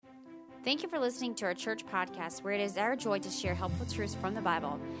Thank you for listening to our church podcast, where it is our joy to share helpful truths from the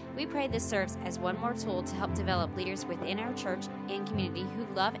Bible. We pray this serves as one more tool to help develop leaders within our church and community who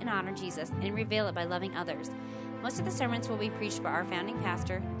love and honor Jesus and reveal it by loving others. Most of the sermons will be preached by our founding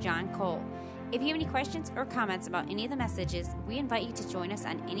pastor, John Cole. If you have any questions or comments about any of the messages, we invite you to join us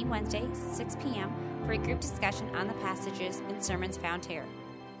on any Wednesday, 6 p.m., for a group discussion on the passages and sermons found here.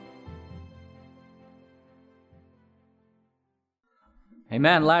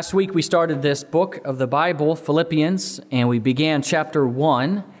 Amen. Last week we started this book of the Bible, Philippians, and we began chapter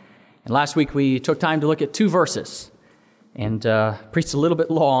 1. And last week we took time to look at 2 verses and preached a little bit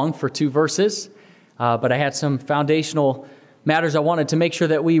long for 2 verses, but I had some foundational matters I wanted to make sure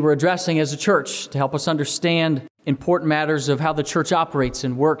that we were addressing as a church to help us understand important matters of how the church operates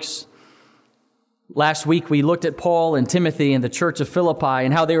and works. Last week we looked at Paul and Timothy in the church of Philippi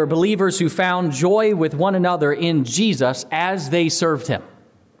and how they were believers who found joy with one another in Jesus as they served him.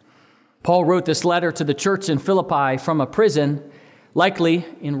 Paul wrote this letter to the church in Philippi from a prison, likely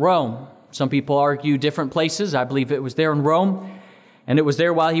in Rome. Some people argue different places. I believe it was there in Rome, and it was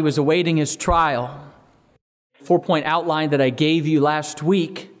there while he was awaiting his trial. 4-point outline that I gave you last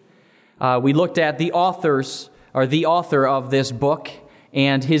week, we looked at the author of this book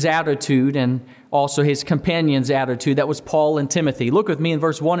and his attitude, and also his companion's attitude. That was Paul and Timothy. Look with me in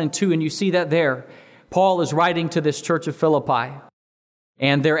verse 1 and 2, and you see that there. Paul is writing to this church of Philippi,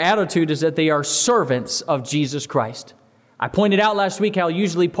 and their attitude is that they are servants of Jesus Christ. I pointed out last week how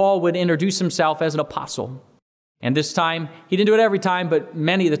usually Paul would introduce himself as an apostle. And this time, he didn't do it every time, but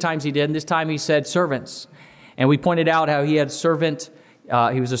many of the times he did. And this time he said servants. And we pointed out how he was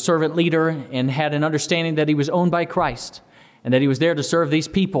a servant leader and had an understanding that he was owned by Christ, and that he was there to serve these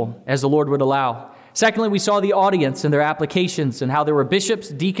people as the Lord would allow. Secondly, we saw the audience and their applications and how there were bishops,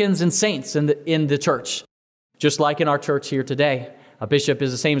 deacons, and saints in the church, just like in our church here today. A bishop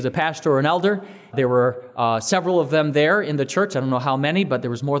is the same as a pastor or an elder. There were several of them there in the church. I don't know how many, but there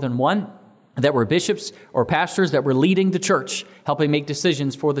was more than one that were bishops or pastors that were leading the church, helping make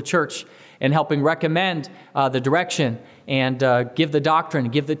decisions for the church and helping recommend the direction and give the doctrine,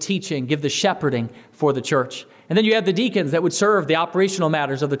 give the teaching, give the shepherding for the church. And then you have the deacons that would serve the operational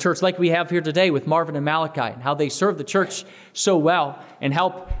matters of the church, like we have here today with Marvin and Malachi, and how they serve the church so well and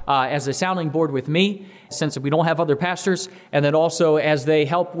help as a sounding board with me, since we don't have other pastors, and then also as they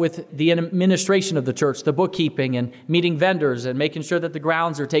help with the administration of the church, the bookkeeping and meeting vendors and making sure that the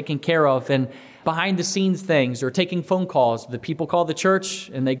grounds are taken care of, and behind-the-scenes things, or taking phone calls. The people call the church,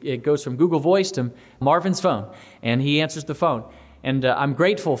 and it goes from Google Voice to Marvin's phone, and he answers the phone. And I'm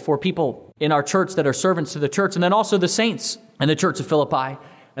grateful for people in our church that are servants to the church, and then also the saints in the church of Philippi.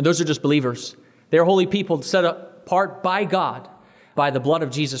 And those are just believers. They're holy people set apart by God, by the blood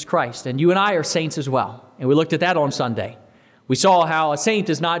of Jesus Christ. And you and I are saints as well. And we looked at that on Sunday. We saw how a saint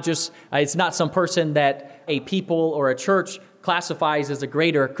is not just, it's not some person that a people or a church classifies as a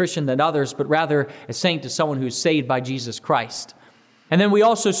greater Christian than others, but rather a saint is someone who's saved by Jesus Christ. And then we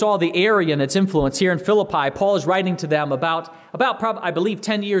also saw the area and its influence here in Philippi. Paul is writing to them about probably, I believe,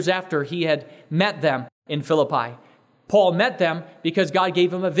 10 years after he had met them in Philippi. Paul met them because God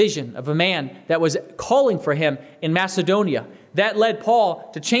gave him a vision of a man that was calling for him in Macedonia. That led Paul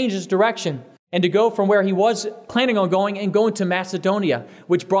to change his direction and to go from where he was planning on going and going to Macedonia,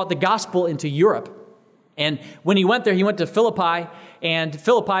 which brought the gospel into Europe. And when he went there, he went to Philippi, and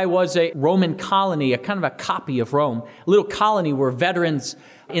Philippi was a Roman colony, a kind of a copy of Rome, a little colony where veterans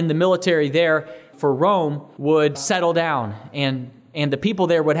in the military there for Rome would settle down, and the people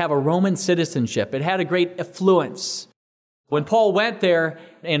there would have a Roman citizenship. It had a great affluence. When Paul went there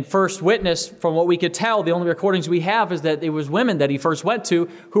and first witnessed, from what we could tell, the only recordings we have is that it was women that he first went to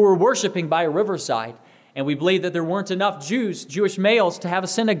who were worshiping by a riverside. And we believe that there weren't enough Jewish males to have a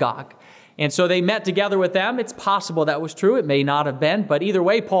synagogue. And so they met together with them. It's possible that was true. It may not have been. But either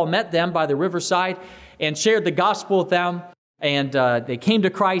way, Paul met them by the riverside and shared the gospel with them. And they came to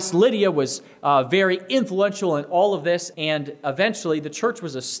Christ. Lydia was very influential in all of this. And eventually the church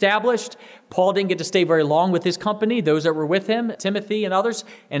was established. Paul didn't get to stay very long with his company, those that were with him, Timothy and others.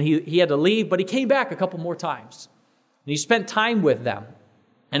 And he had to leave. But he came back a couple more times. And he spent time with them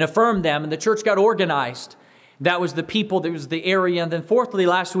and affirmed them. And the church got organized. That was the people, that was the area. And then fourthly,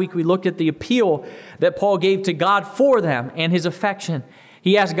 last week we looked at the appeal that Paul gave to God for them and his affection.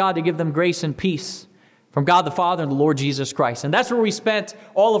 He asked God to give them grace and peace from God the Father and the Lord Jesus Christ. And that's where we spent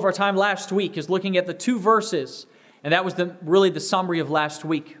all of our time last week, is looking at the 2 verses. And that was really the summary of last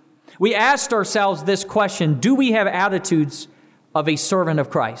week. We asked ourselves this question: do we have attitudes of a servant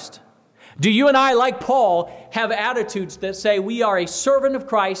of Christ? Do you and I, like Paul, have attitudes that say we are a servant of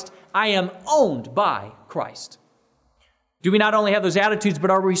Christ? I am owned by Christ. Do we not only have those attitudes, but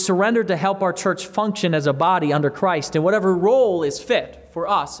are we surrendered to help our church function as a body under Christ in whatever role is fit for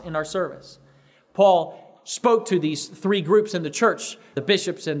us in our service? Paul spoke to these three groups in the church, the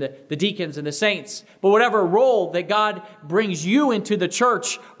bishops and the deacons and the saints. But whatever role that God brings you into the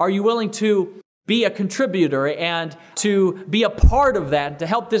church, are you willing to be a contributor and to be a part of that, to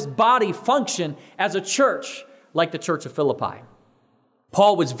help this body function as a church like the church of Philippi?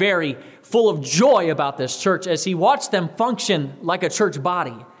 Paul was very full of joy about this church as he watched them function like a church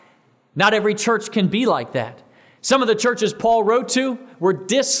body. Not every church can be like that. Some of the churches Paul wrote to were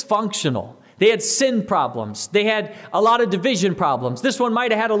dysfunctional. They had sin problems. They had a lot of division problems. This one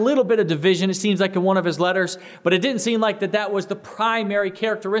might have had a little bit of division, it seems like in one of his letters, but it didn't seem like that was the primary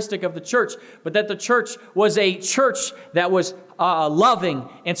characteristic of the church, but that the church was a church that was loving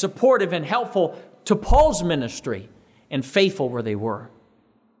and supportive and helpful to Paul's ministry, and faithful where they were.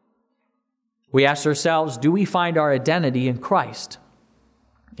 We ask ourselves, do we find our identity in Christ?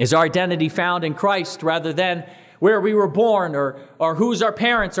 Is our identity found in Christ rather than where we were born or who's our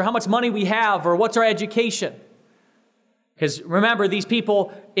parents or how much money we have or what's our education? Because remember, these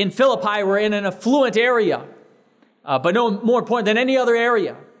people in Philippi were in an affluent area, but no more important than any other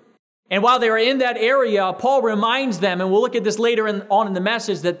area. And while they were in that area, Paul reminds them, and we'll look at this later on in the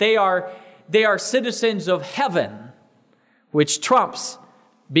message, that they are citizens of heaven, which trumps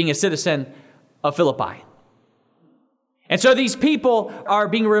being a citizen of Philippi. And so these people are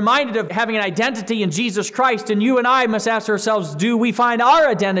being reminded of having an identity in Jesus Christ, and you and I must ask ourselves, do we find our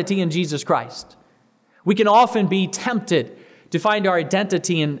identity in Jesus Christ? We can often be tempted to find our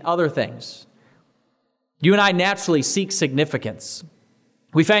identity in other things. You and I naturally seek significance.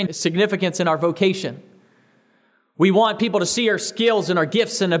 We find significance in our vocation. We want people to see our skills and our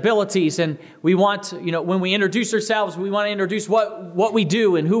gifts and abilities, and we want, when we introduce ourselves, we want to introduce what we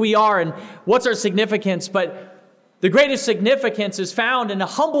do and who we are and what's our significance. But the greatest significance is found in a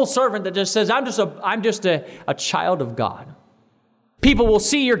humble servant that just says, I'm just a child of God. People will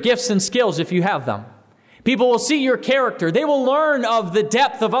see your gifts and skills if you have them. People will see your character. They will learn of the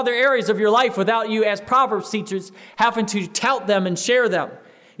depth of other areas of your life without you, as Proverbs teachers, having to tout them and share them.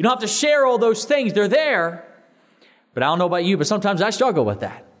 You don't have to share all those things. They're there. But I don't know about you, but sometimes I struggle with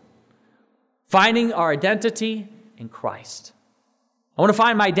that. Finding our identity in Christ. I want to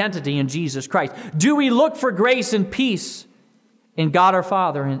find my identity in Jesus Christ. Do we look for grace and peace in God our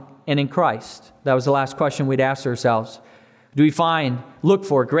Father and in Christ? That was the last question we'd ask ourselves. Do we look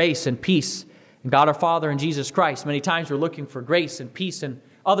for grace and peace in God our Father and Jesus Christ? Many times we're looking for grace and peace in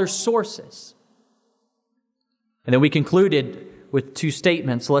other sources. And then we concluded with two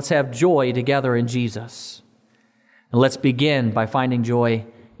statements. Let's have joy together in Jesus. And let's begin by finding joy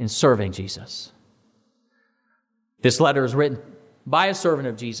in serving Jesus. This letter is written by a servant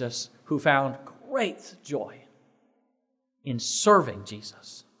of Jesus who found great joy in serving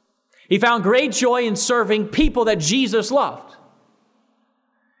Jesus. He found great joy in serving people that Jesus loved.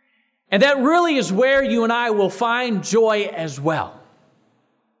 And that really is where you and I will find joy as well.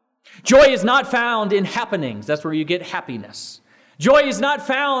 Joy is not found in happenings. That's where you get happiness. Joy is not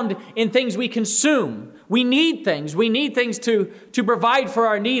found in things we consume. We need things. We need things to provide for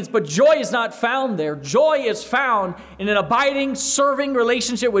our needs, but joy is not found there. Joy is found in an abiding, serving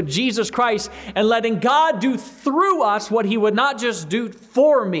relationship with Jesus Christ and letting God do through us what He would not just do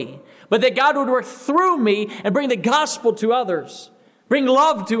for me, but that God would work through me and bring the gospel to others, bring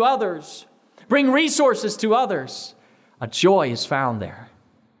love to others, bring resources to others. A joy is found there.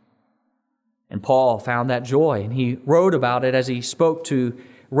 And Paul found that joy, and he wrote about it as he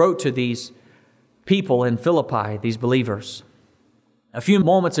wrote to these people in Philippi, these believers. A few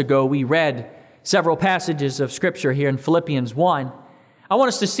moments ago, we read several passages of Scripture here in Philippians 1. I want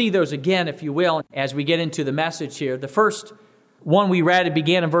us to see those again, if you will, as we get into the message here. The first one we read, it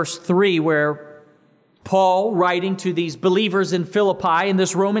began in verse 3, where Paul, writing to these believers in Philippi, in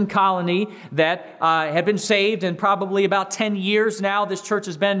this Roman colony that had been saved, and probably about 10 years now, this church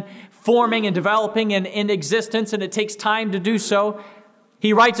has been forming and developing and in existence, and it takes time to do so.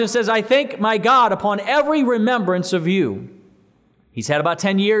 He writes and says, I thank my God upon every remembrance of you. He's had about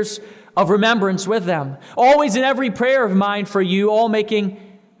 10 years of remembrance with them. Always in every prayer of mine for you, all making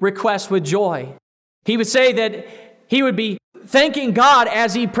requests with joy. He would say that he would be thanking God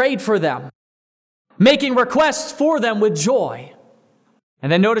as he prayed for them, making requests for them with joy.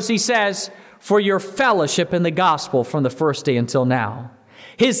 And then notice he says, for your fellowship in the gospel from the first day until now.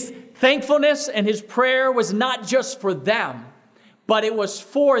 His thankfulness and his prayer was not just for them, but it was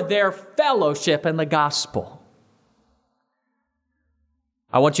for their fellowship in the gospel.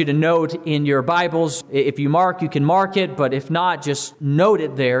 I want you to note in your Bibles, if you mark, you can mark it, but if not, just note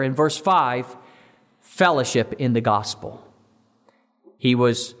it there in verse 5, fellowship in the gospel. He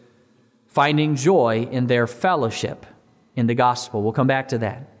was finding joy in their fellowship in the gospel. We'll come back to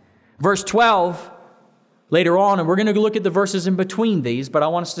that. Verse 12, later on, and we're going to look at the verses in between these, but I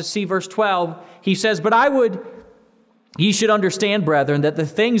want us to see verse 12. He says, "But ye should understand, brethren, that the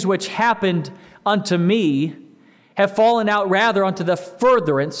things which happened unto me have fallen out rather unto the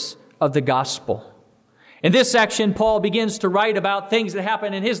furtherance of the gospel." In this section, Paul begins to write about things that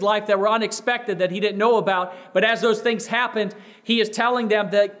happened in his life that were unexpected, that he didn't know about. But as those things happened, he is telling them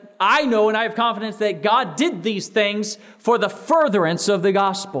that I know and I have confidence that God did these things for the furtherance of the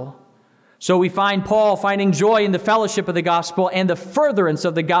gospel. So we find Paul finding joy in the fellowship of the gospel and the furtherance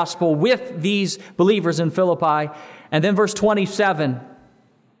of the gospel with these believers in Philippi. And then verse 27,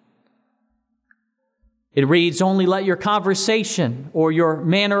 it reads, "Only let your conversation or your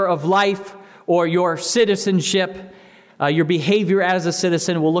manner of life or your citizenship, your behavior as a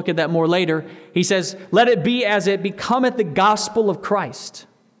citizen," we'll look at that more later. He says, "Let it be as it becometh the gospel of Christ."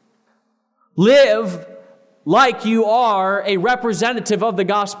 Live like you are a representative of the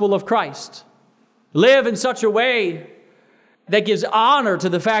gospel of Christ. Live in such a way that gives honor to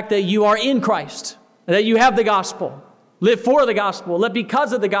the fact that you are in Christ, that you have the gospel. Live for the gospel. Live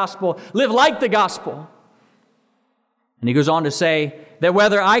because of the gospel. Live like the gospel. And he goes on to say that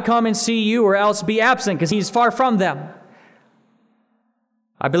whether I come and see you or else be absent, because he's far from them,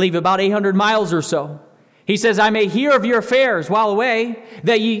 I believe about 800 miles or so. He says, "I may hear of your affairs while away,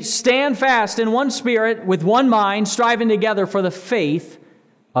 that ye stand fast in one spirit, with one mind, striving together for the faith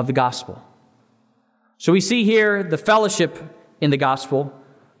of the gospel." So we see here the fellowship in the gospel,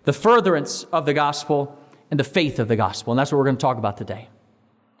 the furtherance of the gospel, and the faith of the gospel. And that's what we're going to talk about today.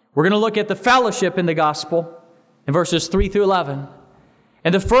 We're going to look at the fellowship in the gospel in verses 3 through 11,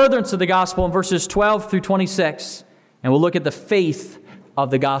 and the furtherance of the gospel in verses 12 through 26. And we'll look at the faith of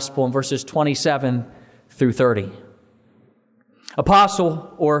the gospel in verses 27 through 30.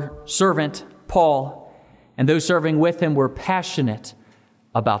 Apostle or servant Paul and those serving with him were passionate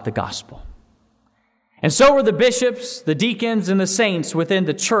about the gospel. And so were the bishops, the deacons, and the saints within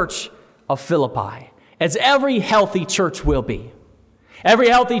the church of Philippi, as every healthy church will be. Every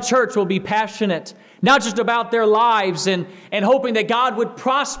healthy church will be passionate, not just about their lives and hoping that God would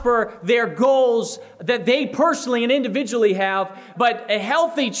prosper their goals that they personally and individually have, but a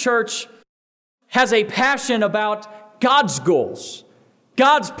healthy church has a passion about God's goals,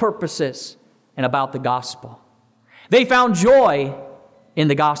 God's purposes, and about the gospel. They found joy in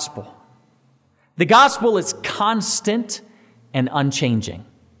the gospel. The gospel is constant and unchanging.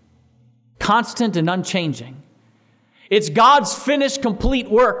 Constant and unchanging. It's God's finished,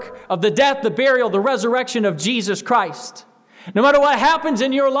 complete work of the death, the burial, the resurrection of Jesus Christ. No matter what happens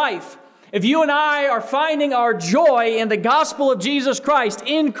in your life, if you and I are finding our joy in the gospel of Jesus Christ,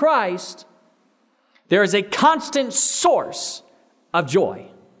 in Christ, there is a constant source of joy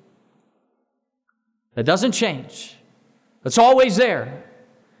that doesn't change. It's always there.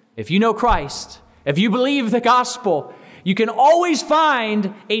 If you know Christ, if you believe the gospel, you can always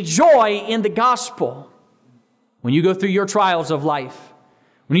find a joy in the gospel. When you go through your trials of life,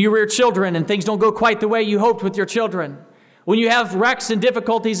 when you rear children and things don't go quite the way you hoped with your children, when you have wrecks and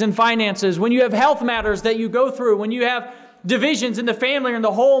difficulties in finances, when you have health matters that you go through, when you have divisions in the family or in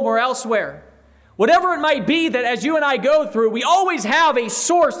the home or elsewhere, whatever it might be that as you and I go through, we always have a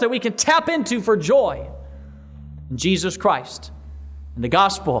source that we can tap into for joy in Jesus Christ, in the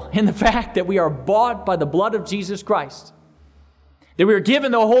gospel, in the fact that we are bought by the blood of Jesus Christ, that we are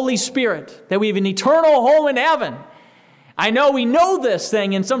given the Holy Spirit, that we have an eternal home in heaven. I know we know this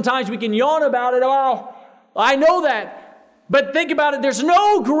thing, and sometimes we can yawn about it. Oh, I know that. But think about it. There's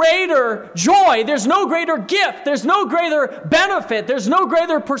no greater joy. There's no greater gift. There's no greater benefit. There's no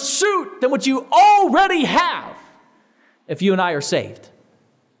greater pursuit than what you already have if you and I are saved.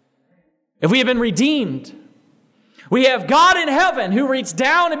 If we have been redeemed. We have God in heaven who reached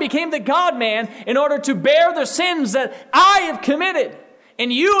down and became the God-man in order to bear the sins that I have committed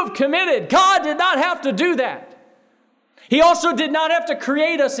and you have committed. God did not have to do that. He also did not have to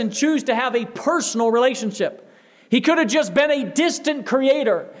create us and choose to have a personal relationship. He could have just been a distant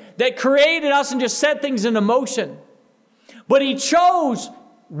creator that created us and just set things into motion. But He chose,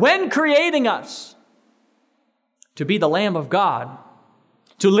 when creating us, to be the Lamb of God,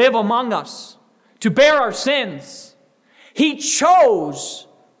 to live among us, to bear our sins. He chose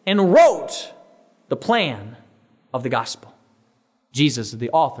and wrote the plan of the gospel. Jesus is the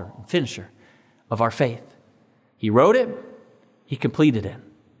author and finisher of our faith. He wrote it. He completed it.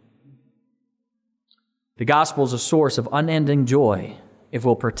 The gospel is a source of unending joy if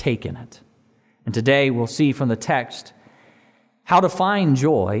we'll partake in it. And today we'll see from the text how to find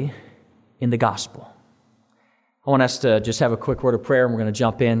joy in the gospel. I want us to just have a quick word of prayer, and we're going to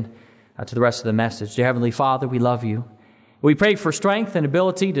jump in to the rest of the message. Dear Heavenly Father, we love you. We pray for strength and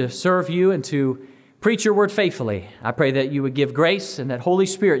ability to serve you and to preach your word faithfully. I pray that you would give grace and that Holy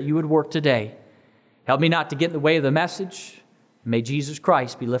Spirit, you would work today. Help me not to get in the way of the message. May Jesus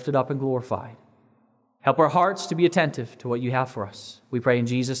Christ be lifted up and glorified. Help our hearts to be attentive to what you have for us. We pray in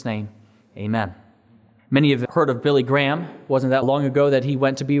Jesus' name. Amen. Many have heard of Billy Graham. It wasn't that long ago that he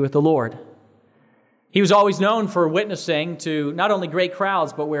went to be with the Lord. He was always known for witnessing to not only great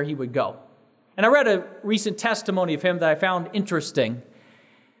crowds, but where he would go. And I read a recent testimony of him that I found interesting.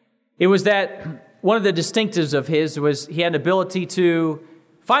 It was that one of the distinctives of his was he had an ability to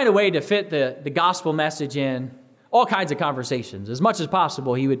find a way to fit the gospel message in all kinds of conversations. As much as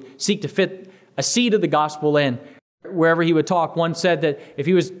possible, he would seek to fit a seed of the gospel in wherever he would talk. One said that if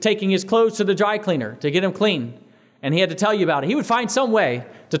he was taking his clothes to the dry cleaner to get them clean, and he had to tell you about it, he would find some way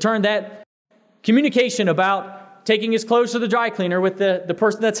to turn that communication about taking his clothes to the dry cleaner with the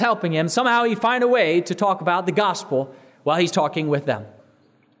person that's helping him. Somehow he'd find a way to talk about the gospel while he's talking with them.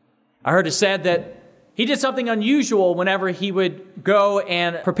 I heard it said that he did something unusual whenever he would go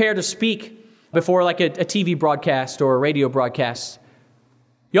and prepare to speak before like a TV broadcast or a radio broadcast.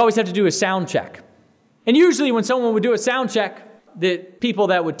 You always have to do a sound check. And usually when someone would do a sound check, the people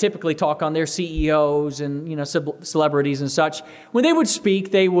that would typically talk on their CEOs and celebrities and such, when they would speak,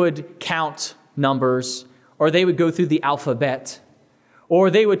 they would count numbers, or they would go through the alphabet, or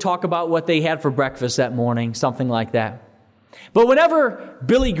they would talk about what they had for breakfast that morning, something like that. But whenever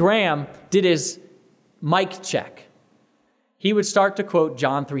Billy Graham did his mic check, he would start to quote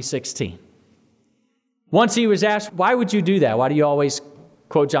John 3:16. Once he was asked, why would you do that? Why do you always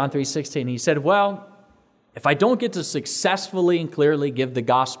quote John 3:16? He said, well, if I don't get to successfully and clearly give the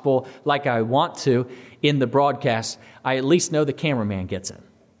gospel like I want to in the broadcast, I at least know the cameraman gets it.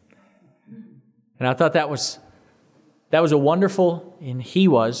 And I thought that was a wonderful, and he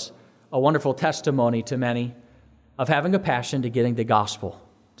was a wonderful testimony to many of having a passion to getting the gospel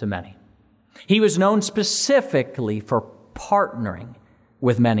to many. He was known specifically for partnering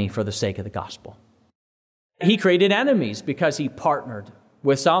with many for the sake of the gospel. He created enemies because he partnered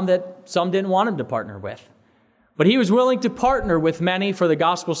with some that some didn't want him to partner with. But he was willing to partner with many for the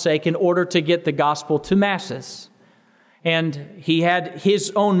gospel's sake in order to get the gospel to masses. And he had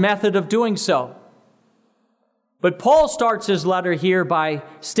his own method of doing so. But Paul starts his letter here by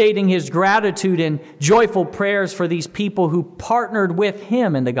stating his gratitude and joyful prayers for these people who partnered with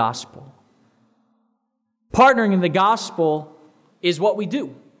him in the gospel. Partnering in the gospel is what we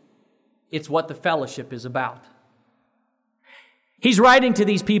do. It's what the fellowship is about. He's writing to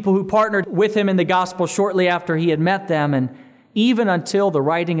these people who partnered with him in the gospel shortly after he had met them, and even until the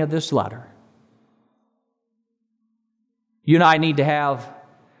writing of this letter. You and I need to have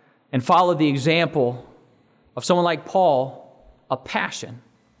and follow the example of someone like Paul, a passion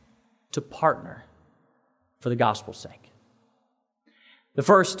to partner for the gospel's sake. The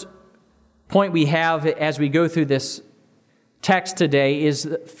first point we have as we go through this text today is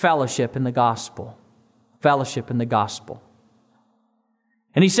fellowship in the gospel. Fellowship in the gospel.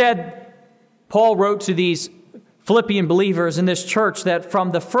 And he said, Paul wrote to these Philippian believers in this church that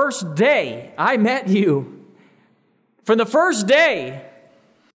from the first day I met you, from the first day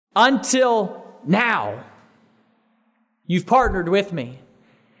until now, you've partnered with me.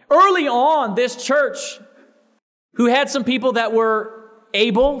 Early on, this church, who had some people that were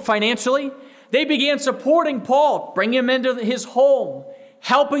able financially, they began supporting Paul, bringing him into his home,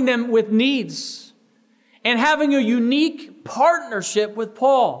 helping them with needs, and having a unique partnership with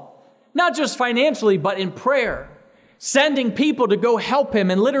Paul. Not just financially, but in prayer. Sending people to go help him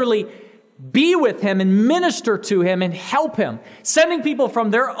and literally be with him and minister to him and help him. Sending people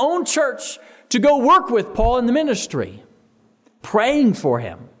from their own church to go work with Paul in the ministry. Praying for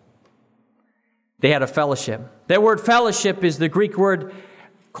him. They had a fellowship. That word fellowship is the Greek word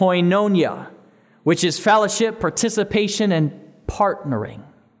koinonia, which is fellowship, participation, and partnering.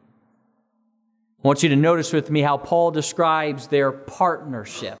 I want you to notice with me how Paul describes their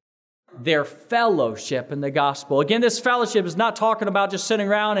partnership, their fellowship in the gospel. Again, this fellowship is not talking about just sitting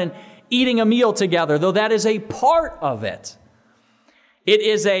around and eating a meal together, though that is a part of it. It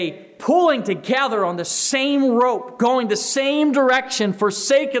is a pulling together on the same rope, going the same direction for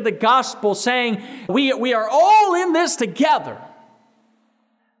sake of the gospel, saying, we are all in this together.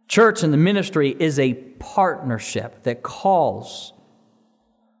 Church and the ministry is a partnership that calls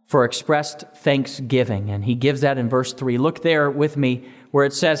for expressed thanksgiving. And he gives that in verse 3. Look there with me where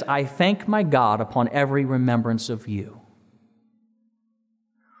it says, I thank my God upon every remembrance of you.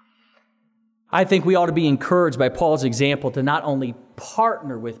 I think we ought to be encouraged by Paul's example to not only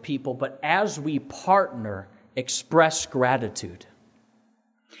partner with people, but as we partner, express gratitude.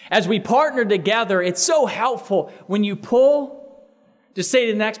 As we partner together, it's so helpful when you pull to say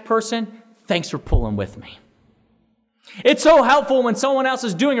to the next person, thanks for pulling with me. It's so helpful when someone else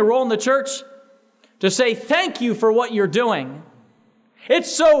is doing a role in the church to say thank you for what you're doing.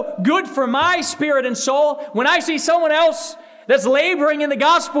 It's so good for my spirit and soul when I see someone else that's laboring in the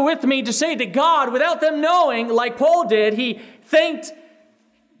gospel with me to say to God, without them knowing, like Paul did, he thanked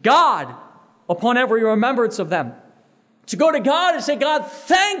God upon every remembrance of them. To go to God and say, God,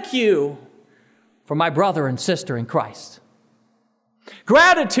 thank you for my brother and sister in Christ.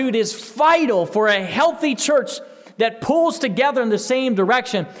 Gratitude is vital for a healthy church that pulls together in the same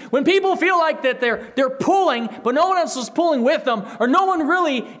direction. When people feel like that they're pulling, but no one else is pulling with them, or no one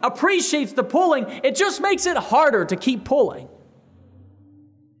really appreciates the pulling, it just makes it harder to keep pulling.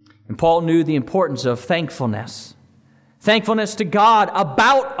 And Paul knew the importance of thankfulness. Thankfulness to God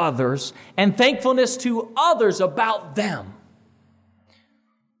about others, and thankfulness to others about them.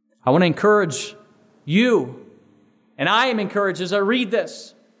 I want to encourage you, and I am encouraged as I read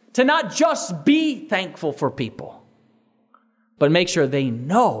this, to not just be thankful for people, but make sure they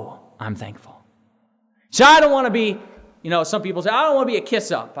know I'm thankful. So I don't want to be, some people say, I don't want to be a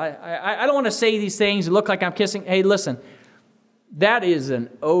kiss up. I don't want to say these things and look like I'm kissing. Hey, listen, that is an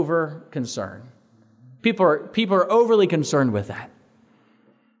over concern. People are overly concerned with that.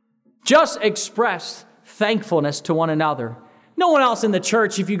 Just express thankfulness to one another. No one else in the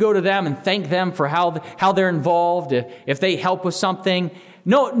church, if you go to them and thank them for how they're involved, if they help with something,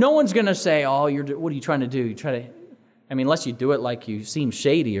 no one's going to say, what are you trying to do? Unless you do it like you seem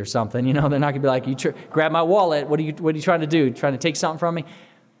shady or something, they're not going to be like, grab my wallet. What are you trying to do? Trying to take something from me? For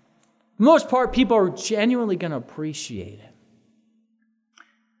the most part, people are genuinely going to appreciate it.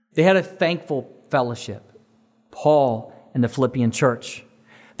 They had a thankful fellowship, Paul and the Philippian church.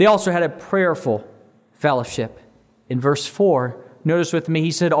 They also had a prayerful fellowship. In verse 4, notice with me,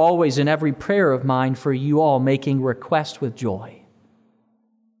 he said, always in every prayer of mine for you all, making request with joy.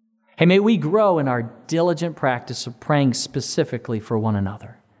 Hey, may we grow in our diligent practice of praying specifically for one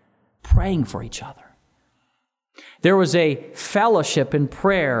another, praying for each other. There was a fellowship in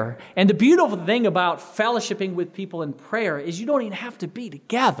prayer. And the beautiful thing about fellowshipping with people in prayer is you don't even have to be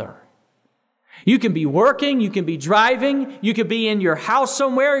together. You can be working, you can be driving, you could be in your house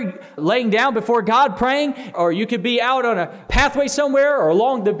somewhere, laying down before God praying, or you could be out on a pathway somewhere or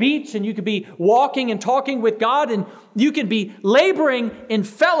along the beach, and you could be walking and talking with God, and you can be laboring in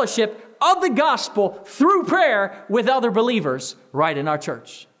fellowship of the gospel through prayer with other believers right in our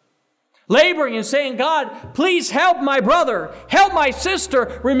church. Laboring and saying, God, please help my brother, help my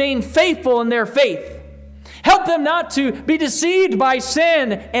sister remain faithful in their faith. Help them not to be deceived by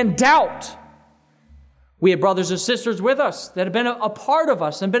sin and doubt. We have brothers and sisters with us that have been a part of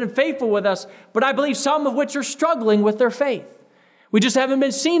us and been faithful with us, but I believe some of which are struggling with their faith. We just haven't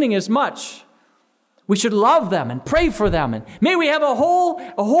been seeing as much. We should love them and pray for them. And may we have a whole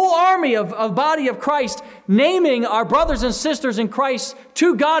army of body of Christ naming our brothers and sisters in Christ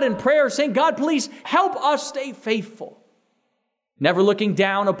to God in prayer, saying, God, please help us stay faithful. Never looking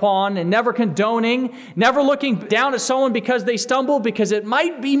down upon and never condoning, never looking down at someone because they stumble, because it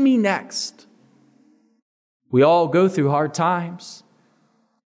might be me next. We all go through hard times.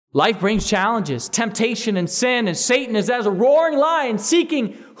 Life brings challenges, temptation and sin, and Satan is as a roaring lion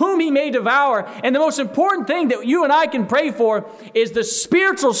seeking whom he may devour. And the most important thing that you and I can pray for is the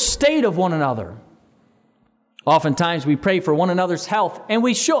spiritual state of one another. Oftentimes we pray for one another's health, and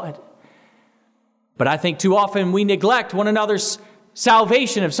we should. But I think too often we neglect one another's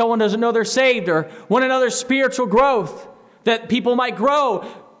salvation if someone doesn't know they're saved, or one another's spiritual growth, that people might grow.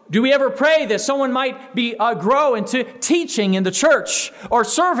 Do we ever pray that someone might grow into teaching in the church, or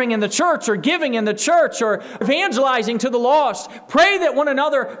serving in the church, or giving in the church, or evangelizing to the lost? Pray that one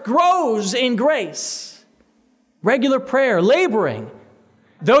another grows in grace. Regular prayer, laboring.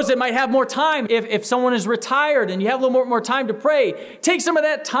 Those that might have more time, if someone is retired and you have a little more time to pray, take some of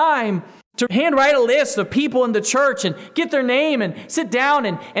that time to handwrite a list of people in the church and get their name and sit down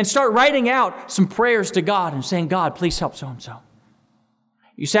and start writing out some prayers to God and saying, God, please help so-and-so.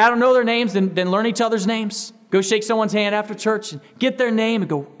 You say, I don't know their names, then learn each other's names. Go shake someone's hand after church and get their name and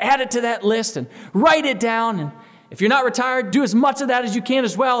go add it to that list and write it down. And if you're not retired, do as much of that as you can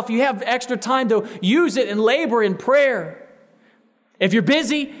as well. If you have extra time, though, use it and labor in prayer. If you're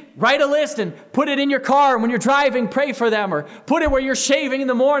busy, write a list and put it in your car. And when you're driving, pray for them, or put it where you're shaving in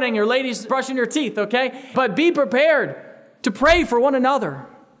the morning, or ladies brushing your teeth, okay? But be prepared to pray for one another.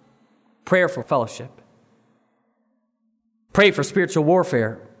 Prayer for fellowship. Pray for spiritual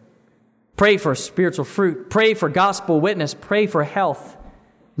warfare. Pray for spiritual fruit. Pray for gospel witness. Pray for health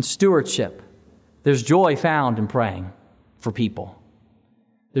and stewardship. There's joy found in praying for people.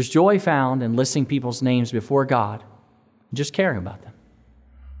 There's joy found in listing people's names before God and just caring about them.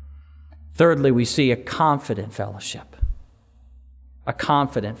 Thirdly, we see a confident fellowship. A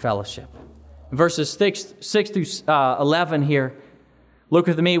confident fellowship. In verses 6 through 11 here, look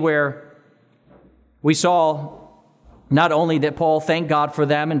with me where we saw not only that Paul thanked God for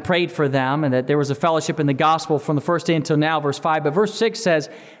them and prayed for them and that there was a fellowship in the gospel from the first day until now, verse 5, but verse 6 says,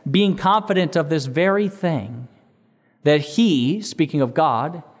 being confident of this very thing, that he, speaking of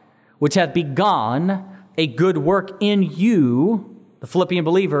God, which hath begun a good work in you, the Philippian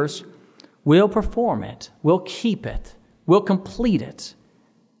believers, will perform it, will keep it, will complete it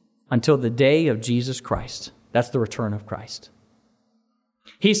until the day of Jesus Christ. That's the return of Christ.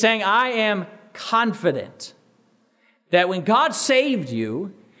 He's saying, I am confident that when God saved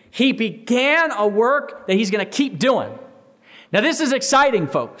you, He began a work that He's going to keep doing. Now, this is exciting,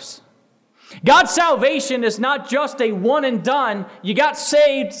 folks. God's salvation is not just a one and done. You got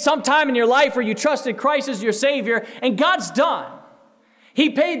saved sometime in your life or you trusted Christ as your Savior, and God's done. He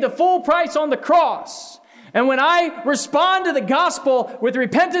paid the full price on the cross. And when I respond to the gospel with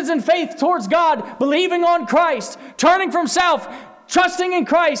repentance and faith towards God, believing on Christ, turning from self, trusting in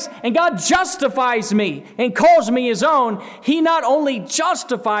Christ, and God justifies me and calls me His own, He not only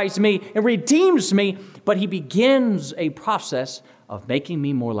justifies me and redeems me, but He begins a process of making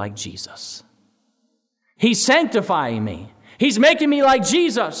me more like Jesus. He's sanctifying me. He's making me like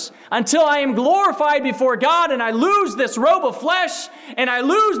Jesus until I am glorified before God and I lose this robe of flesh and I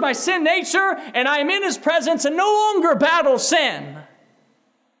lose my sin nature and I am in His presence and no longer battle sin.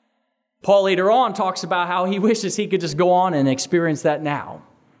 Paul later on talks about how he wishes he could just go on and experience that now.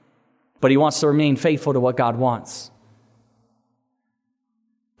 But he wants to remain faithful to what God wants.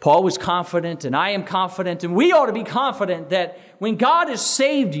 Paul was confident, and I am confident, and we ought to be confident that when God has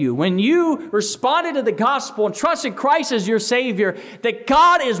saved you, when you responded to the gospel and trusted Christ as your Savior, that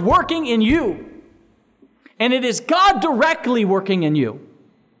God is working in you. And it is God directly working in you.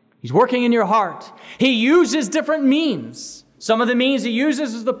 He's working in your heart. He uses different means. Some of the means He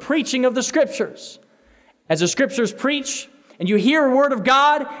uses is the preaching of the Scriptures. As the Scriptures preach, and you hear a word of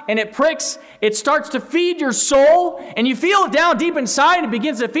God, and it pricks, it starts to feed your soul, and you feel it down deep inside, and it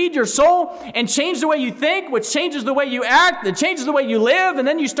begins to feed your soul, and change the way you think, which changes the way you act, that changes the way you live, and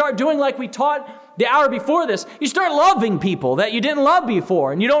then you start doing like we taught the hour before this. You start loving people that you didn't love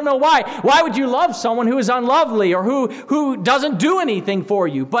before, and you don't know why. Why would you love someone who is unlovely, or who doesn't do anything for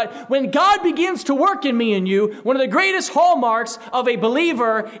you? But when God begins to work in me and you, one of the greatest hallmarks of a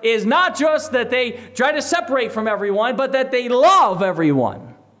believer is not just that they try to separate from everyone, but that they love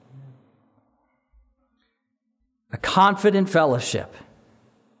everyone. A confident fellowship.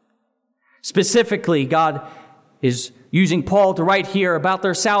 Specifically, God is using Paul to write here about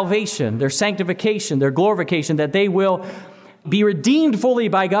their salvation, their sanctification, their glorification, that they will be redeemed fully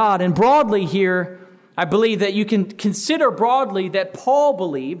by God. And broadly here, I believe that you can consider broadly that Paul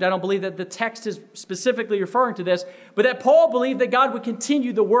believed, I don't believe that the text is specifically referring to this, but that Paul believed that God would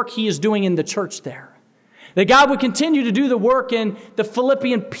continue the work he is doing in the church there. That God would continue to do the work in the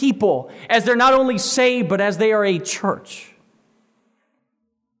Philippian people as they're not only saved, but as they are a church.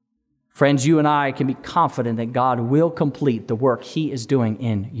 Friends, you and I can be confident that God will complete the work He is doing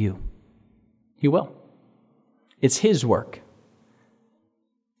in you. He will. It's His work.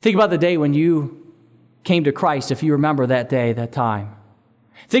 Think about the day when you came to Christ, if you remember that day, that time.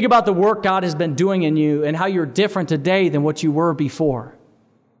 Think about the work God has been doing in you and how you're different today than what you were before.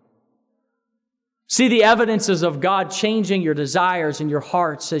 See the evidences of God changing your desires and your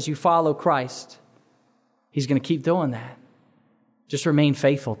hearts as you follow Christ. He's going to keep doing that. Just remain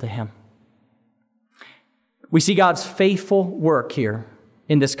faithful to Him. We see God's faithful work here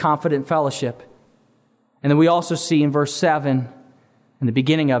in this confident fellowship. And then we also see in verse 7, in the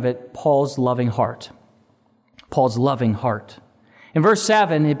beginning of it, Paul's loving heart. Paul's loving heart. In verse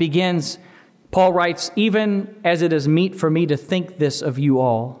 7, it begins, Paul writes, even as it is meet for me to think this of you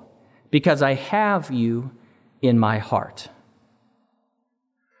all, because I have you in my heart.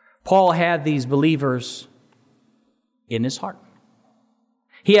 Paul had these believers in his heart.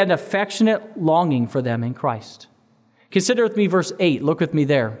 He had an affectionate longing for them in Christ. Consider with me verse 8. Look with me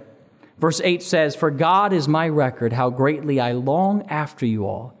there. Verse 8 says, for God is my record, how greatly I long after you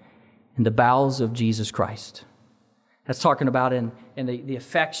all in the bowels of Jesus Christ. That's talking about in the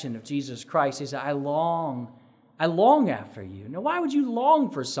affection of Jesus Christ. He said, I long after you. Now, why would you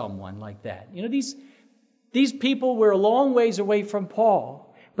long for someone like that? You know, these people were a long ways away from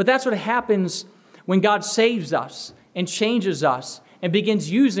Paul. But that's what happens when God saves us and changes us and begins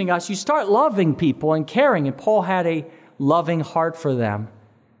using us. You start loving people and caring, and Paul had a loving heart for them.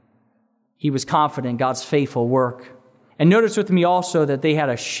 he was confident in God's faithful work. And notice with me also that they had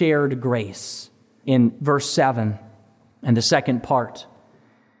a shared grace in verse 7 and the second part.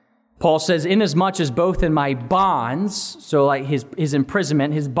 Paul says, inasmuch as both in my bonds, so like his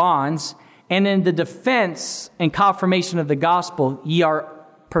imprisonment, his bonds, and in the defense and confirmation of the gospel, ye are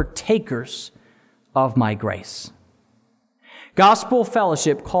partakers of my grace. Gospel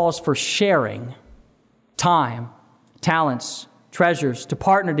fellowship calls for sharing time, talents, treasures, to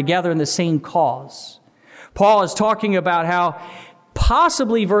partner together in the same cause. Paul is talking about how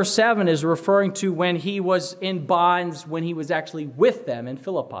possibly verse 7 is referring to when he was in bonds, when he was actually with them in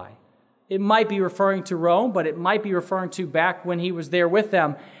Philippi. It might be referring to Rome, but it might be referring to back when he was there with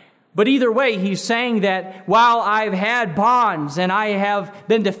them. But either way, he's saying that while I've had bonds and I have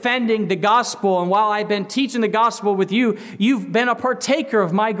been defending the gospel, and while I've been teaching the gospel with you, you've been a partaker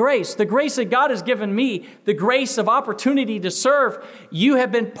of my grace. The grace that God has given me, the grace of opportunity to serve, you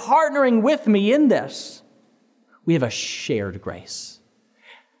have been partnering with me in this. We have a shared grace.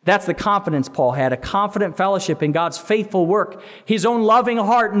 That's the confidence Paul had, a confident fellowship in God's faithful work, his own loving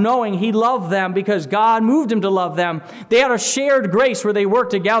heart, knowing he loved them because God moved him to love them. They had a shared grace where they worked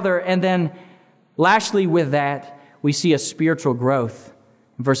together. And then lastly with that, we see a spiritual growth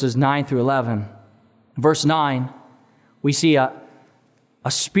in verses 9 through 11. Verse 9, we see a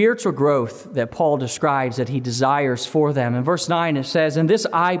spiritual growth that Paul describes that he desires for them. In verse 9 it says, "And this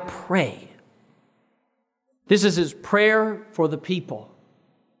I pray." This is his prayer for the people.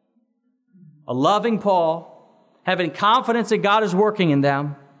 A loving Paul, having confidence that God is working in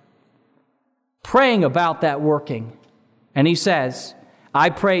them, praying about that working. And he says,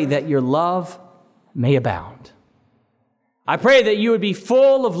 I pray that your love may abound. I pray that you would be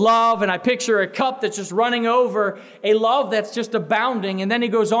full of love, and I picture a cup that's just running over, a love that's just abounding. And then he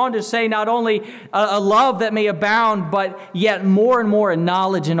goes on to say not only a love that may abound, but yet more and more in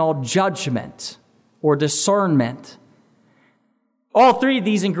knowledge and all judgment or discernment. All three of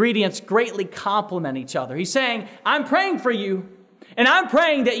these ingredients greatly complement each other. He's saying, I'm praying for you, and I'm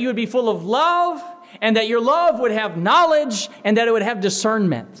praying that you would be full of love, and that your love would have knowledge, and that it would have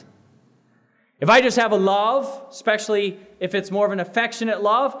discernment. If I just have a love, especially if it's more of an affectionate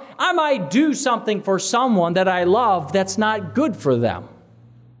love, I might do something for someone that I love that's not good for them.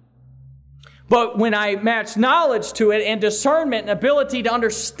 But when I match knowledge to it and discernment and ability to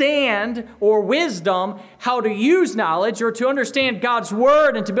understand, or wisdom, how to use knowledge or to understand God's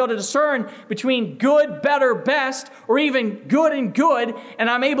word and to be able to discern between good, better, best, or even good and good, and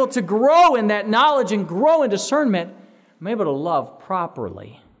I'm able to grow in that knowledge and grow in discernment, I'm able to love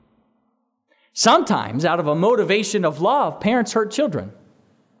properly. Sometimes out of a motivation of love, parents hurt children.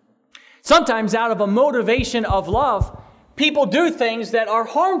 Sometimes out of a motivation of love, people do things that are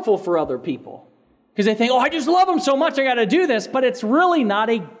harmful for other people because they think, I just love them so much, I got to do this. But it's really not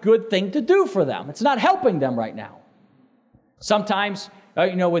a good thing to do for them. It's not helping them right now. Sometimes,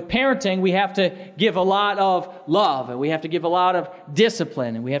 with parenting, we have to give a lot of love, and we have to give a lot of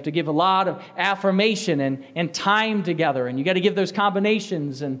discipline, and we have to give a lot of affirmation and time together. And you got to give those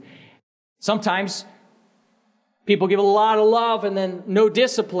combinations. And sometimes people give a lot of love and then no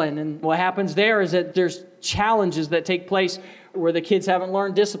discipline. And what happens there is that there's challenges that take place where the kids haven't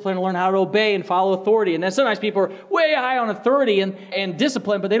learned discipline and learn how to obey and follow authority. And then sometimes people are way high on authority and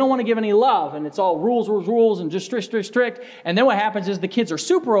discipline, but they don't want to give any love. And it's all rules, and just strict. And then what happens is the kids are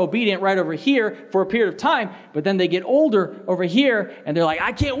super obedient right over here for a period of time, but then they get older over here and they're like,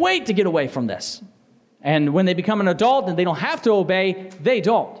 I can't wait to get away from this. And when they become an adult and they don't have to obey, they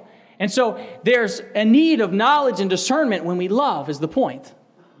don't. And so there's a need of knowledge and discernment when we love, is the point.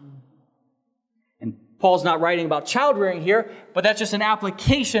 And Paul's not writing about child rearing here, but that's just an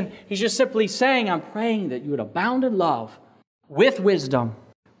application. He's just simply saying, I'm praying that you would abound in love with wisdom,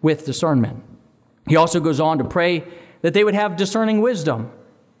 with discernment. He also goes on to pray that they would have discerning wisdom.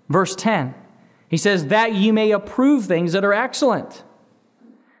 Verse 10, he says, that ye may approve things that are excellent.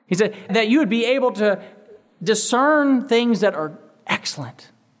 He said that you would be able to discern things that are excellent.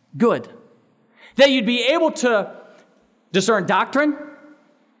 Good. That you'd be able to discern doctrine,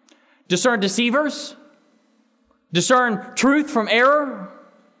 discern deceivers, discern truth from error.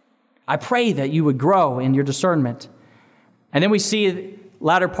 I pray that you would grow in your discernment. And then we see the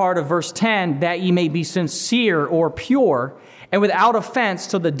latter part of verse 10, that ye may be sincere or pure and without offense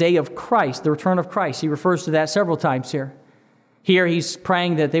till the day of Christ, the return of Christ. He refers to that several times here. Here he's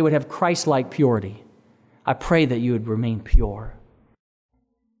praying that they would have Christ-like purity. I pray that you would remain pure.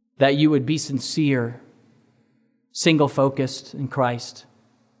 That you would be sincere, single-focused in Christ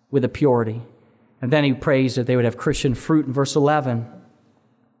with a purity. And then he prays that they would have Christian fruit in verse 11.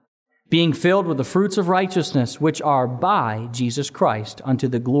 being filled with the fruits of righteousness, which are by Jesus Christ, unto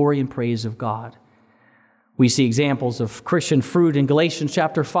the glory and praise of God. We see examples of Christian fruit in Galatians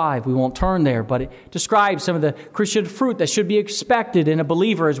chapter 5. We won't turn there, but it describes some of the Christian fruit that should be expected in a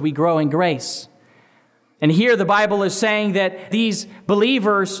believer as we grow in grace. And here the Bible is saying that these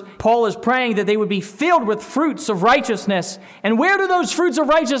believers, Paul is praying that they would be filled with fruits of righteousness. And where do those fruits of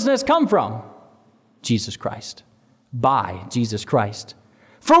righteousness come from? Jesus Christ. By Jesus Christ.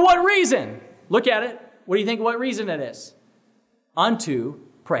 For what reason? Look at it. What do you think what reason it is? Unto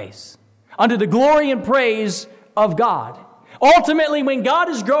praise. Unto the glory and praise of God. Ultimately, when God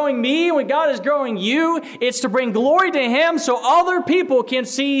is growing me, when God is growing you, it's to bring glory to Him so other people can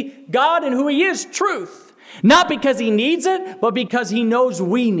see God and who He is, truth. Not because He needs it, but because He knows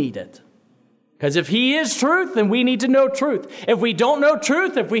we need it. Because if He is truth, then we need to know truth. If we don't know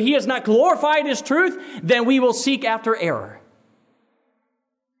truth, if He has not glorified His truth, then we will seek after error.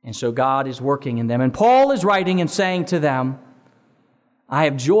 And so God is working in them. And Paul is writing and saying to them, I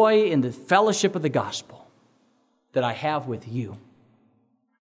have joy in the fellowship of the gospel that I have with you.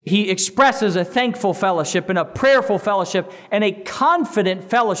 He expresses a thankful fellowship and a prayerful fellowship and a confident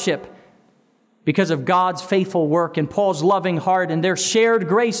fellowship because of God's faithful work and Paul's loving heart and their shared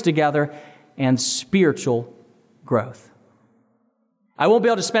grace together and spiritual growth. I won't be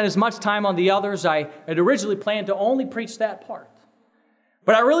able to spend as much time on the others. I had originally planned to only preach that part.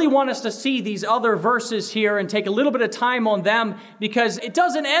 But I really want us to see these other verses here and take a little bit of time on them because it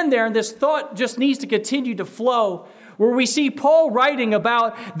doesn't end there and this thought just needs to continue to flow where we see Paul writing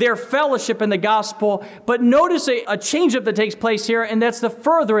about their fellowship in the gospel. But notice a change-up that takes place here, and that's the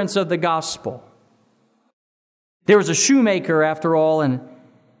furtherance of the gospel. There was a shoemaker, after all, and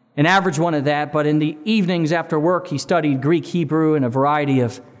an average one at that, but in the evenings after work, he studied Greek, Hebrew, and a variety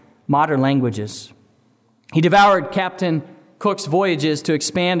of modern languages. He devoured Captain Cook's voyages to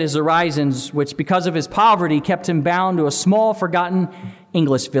expand his horizons, which because of his poverty kept him bound to a small, forgotten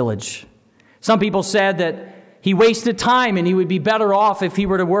English village. Some people said that he wasted time and he would be better off if he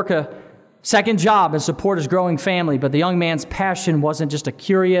were to work a second job and support his growing family. But the young man's passion wasn't just a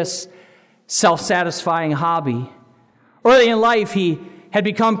curious, self-satisfying hobby. Early in life, he had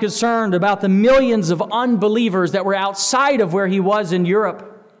become concerned about the millions of unbelievers that were outside of where he was in Europe.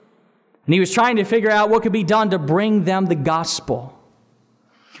 And he was trying to figure out what could be done to bring them the gospel.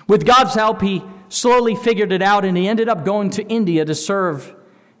 With God's help, he slowly figured it out, and he ended up going to India to serve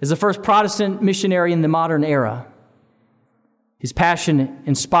as the first Protestant missionary in the modern era. His passion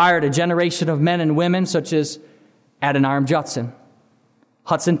inspired a generation of men and women such as Adoniram Judson,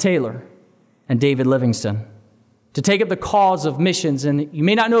 Hudson Taylor, and David Livingstone to take up the cause of missions. And you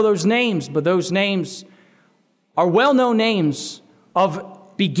may not know those names, but those names are well-known names of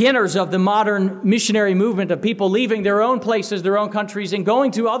beginners of the modern missionary movement, of people leaving their own places, their own countries, and going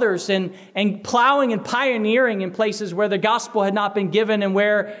to others and plowing and pioneering in places where the gospel had not been given and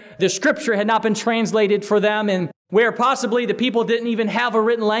where the scripture had not been translated for them and where possibly the people didn't even have a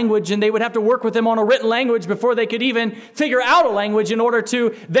written language and they would have to work with them on a written language before they could even figure out a language in order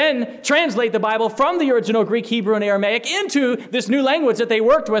to then translate the Bible from the original Greek, Hebrew, and Aramaic into this new language that they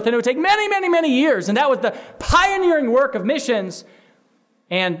worked with. And it would take many, many, many years. And that was the pioneering work of missions.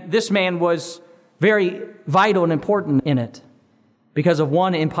 And this man was very vital and important in it because of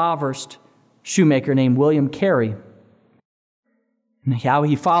one impoverished shoemaker named William Carey. And how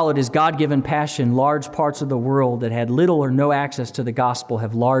he followed his God-given passion, large parts of the world that had little or no access to the gospel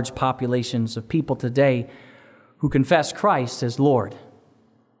have large populations of people today who confess Christ as Lord.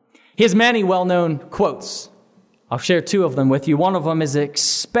 He has many well-known quotes. I'll share two of them with you. One of them is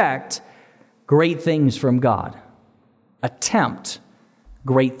expect great things from God. Attempt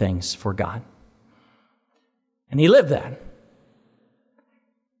great things for God. And he lived that.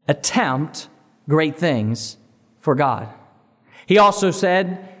 Attempt great things for God. He also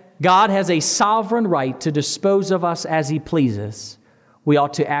said, God has a sovereign right to dispose of us as He pleases. We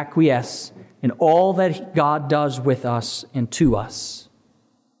ought to acquiesce in all that God does with us and to us.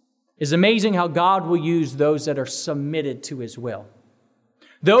 It's amazing how God will use those that are submitted to His will.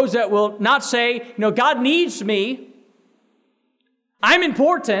 Those that will not say, God needs me, I'm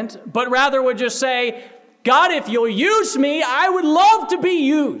important, but rather would just say, God, if you'll use me, I would love to be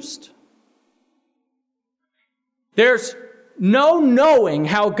used. There's no knowing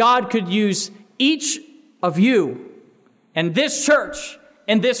how God could use each of you and this church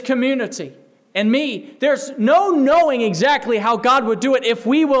and this community and me. There's no knowing exactly how God would do it if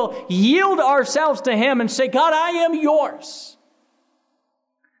we will yield ourselves to Him and say, God, I am yours.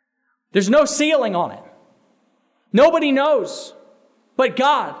 There's no ceiling on it. Nobody knows but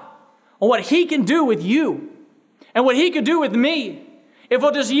God on what He can do with you and what He could do with me if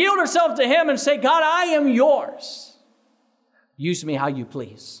we'll just yield ourselves to Him and say, God, I am yours. Use me how you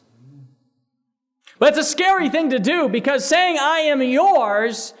please. But it's a scary thing to do, because saying I am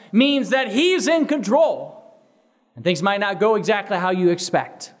yours means that He's in control. And things might not go exactly how you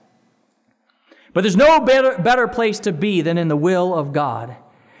expect. But there's no better place to be than in the will of God.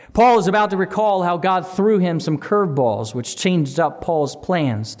 Paul is about to recall how God threw him some curveballs, which changed up Paul's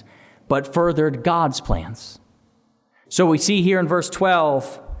plans, but furthered God's plans. So we see here in verse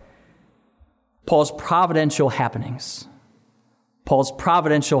 12, Paul's providential happenings. Paul's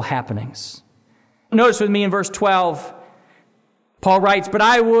providential happenings. Notice with me in verse 12, Paul writes, "But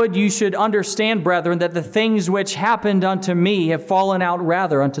I would you should understand, brethren, that the things which happened unto me have fallen out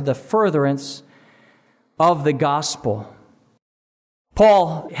rather unto the furtherance of the gospel."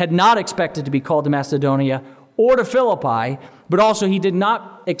 Paul had not expected to be called to Macedonia or to Philippi, but also he did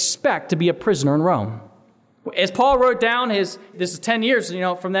not expect to be a prisoner in Rome. As Paul wrote down this is 10 years,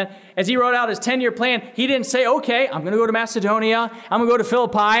 from then, as he wrote out his 10-year plan, he didn't say, okay, I'm going to go to Macedonia, I'm going to go to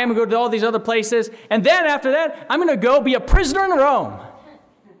Philippi, I'm going to go to all these other places, and then after that, I'm going to go be a prisoner in Rome.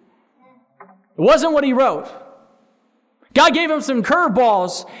 It wasn't what he wrote. God gave him some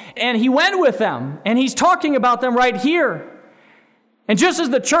curveballs, and he went with them, and he's talking about them right here. And just as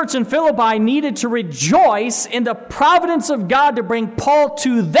the church in Philippi needed to rejoice in the providence of God to bring Paul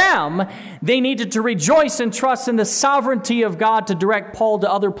to them, they needed to rejoice and trust in the sovereignty of God to direct Paul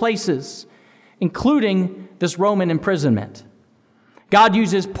to other places, including this Roman imprisonment. God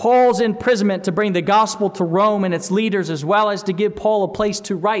uses Paul's imprisonment to bring the gospel to Rome and its leaders, as well as to give Paul a place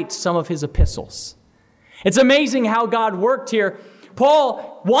to write some of his epistles. It's amazing how God worked here.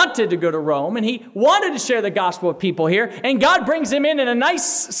 Paul wanted to go to Rome, and he wanted to share the gospel with people here, and God brings him in a nice,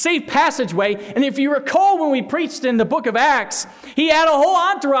 safe passageway. And if you recall when we preached in the book of Acts, he had a whole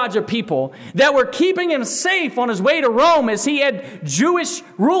entourage of people that were keeping him safe on his way to Rome, as he had Jewish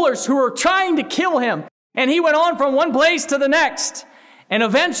rulers who were trying to kill him. And he went on from one place to the next, and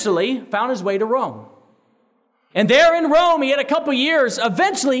eventually found his way to Rome. And there in Rome, he had a couple years.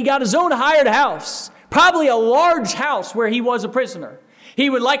 Eventually, he got his own hired house. Probably a large house where he was a prisoner. He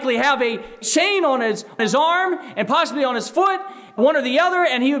would likely have a chain on his arm and possibly on his foot, one or the other,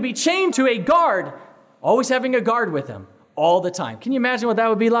 and he would be chained to a guard, always having a guard with him all the time. Can you imagine what that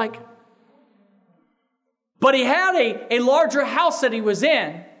would be like? But he had a larger house that he was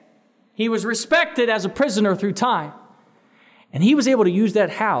in. He was respected as a prisoner through time. And he was able to use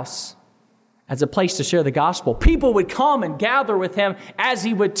that house as a place to share the gospel. People would come and gather with him as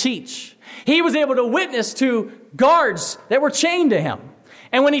he would teach. He was able to witness to guards that were chained to him.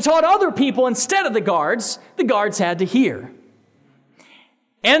 And when he taught other people instead of the guards had to hear.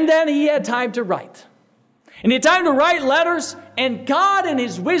 And then he had time to write. And he had time to write letters, and God in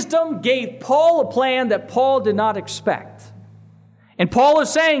his wisdom gave Paul a plan that Paul did not expect. And Paul is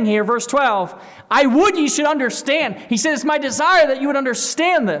saying here, verse 12, I would you should understand. He said, it's my desire that you would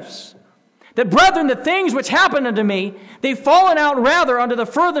understand this. That, brethren, the things which happened unto me, they've fallen out rather unto the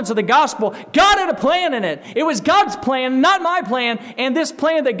furtherance of the gospel. God had a plan in it. It was God's plan, not my plan. And this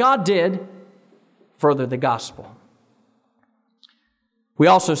plan that God did furthered the gospel. We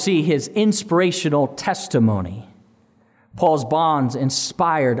also see his inspirational testimony. Paul's bonds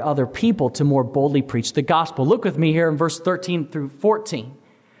inspired other people to more boldly preach the gospel. Look with me here in verse 13 through 14.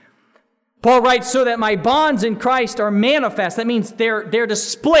 Paul writes, so that my bonds in Christ are manifest. That means they're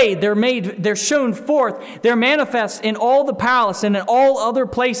displayed, they're shown forth, they're manifest in all the palace and in all other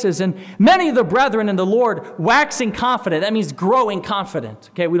places. And many of the brethren in the Lord waxing confident. That means growing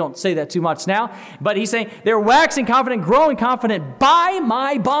confident. Okay, we don't say that too much now, but he's saying they're waxing confident, growing confident by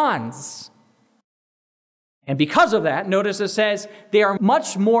my bonds. And because of that, notice it says, they are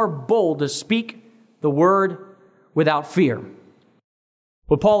much more bold to speak the word without fear.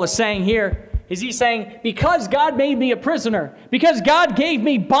 What Paul is saying here is he's saying, because God made me a prisoner, because God gave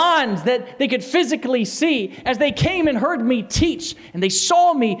me bonds that they could physically see, as they came and heard me teach, and they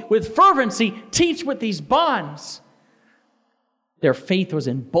saw me with fervency teach with these bonds, their faith was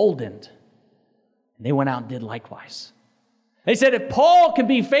emboldened, and they went out and did likewise. They said, if Paul can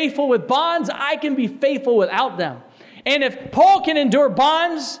be faithful with bonds, I can be faithful without them. And if Paul can endure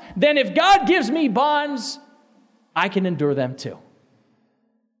bonds, then if God gives me bonds, I can endure them too.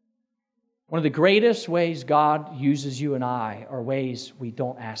 One of the greatest ways God uses you and I are ways we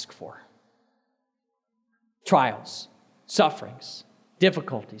don't ask for. Trials, sufferings,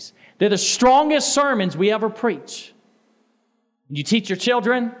 difficulties. They're the strongest sermons we ever preach. When you teach your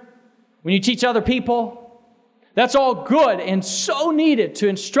children, when you teach other people, that's all good and so needed to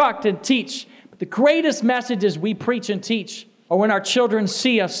instruct and teach. But the greatest messages we preach and teach or when our children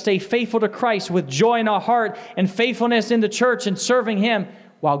see us stay faithful to Christ with joy in our heart and faithfulness in the church and serving Him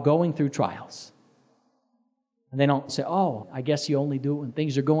while going through trials. And they don't say, oh, I guess you only do it when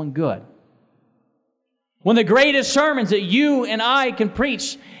things are going good. One of the greatest sermons that you and I can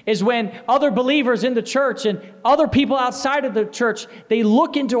preach is when other believers in the church and other people outside of the church, they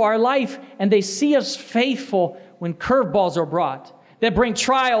look into our life and they see us faithful when curveballs are brought that bring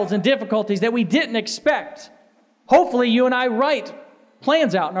trials and difficulties that we didn't expect. Hopefully you and I write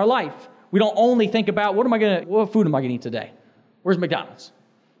plans out in our life. We don't only think about what food am I going to eat today? Where's McDonald's?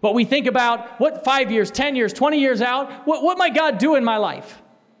 But we think about what 5 years, 10 years, 20 years out, what might God do in my life?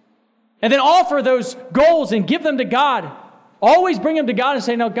 And then offer those goals and give them to God. Always bring them to God and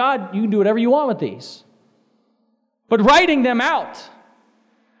say, no, God, you can do whatever you want with these. But writing them out,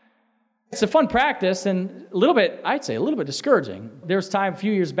 it's a fun practice and I'd say a little bit discouraging. There was time a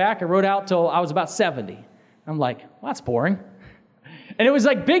few years back, I wrote out till I was about 70. I'm like, well, that's boring. And it was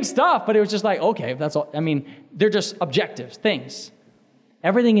like big stuff, but it was just like, okay, that's all. I mean, they're just objectives, things.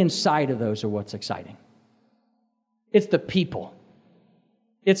 Everything inside of those are what's exciting. It's the people.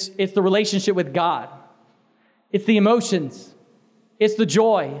 It's the relationship with God. It's the emotions. It's the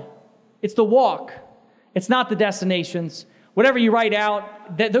joy. It's the walk. It's not the destinations. Whatever you write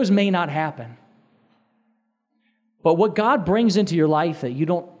out, those may not happen. But what God brings into your life that you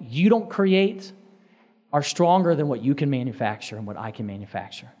don't create are stronger than what you can manufacture and what I can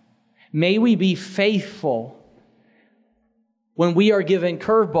manufacture. May we be faithful when we are given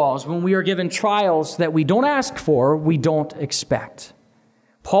curveballs, when we are given trials that we don't ask for, we don't expect.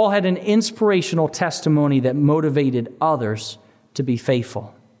 Paul had an inspirational testimony that motivated others to be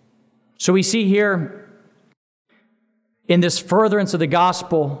faithful. So we see here in this furtherance of the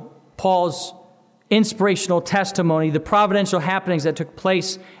gospel, Paul's inspirational testimony, the providential happenings that took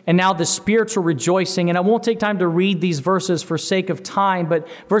place, and now the spiritual rejoicing. And I won't take time to read these verses for sake of time, but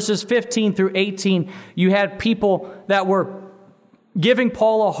verses 15 through 18, you had people that were giving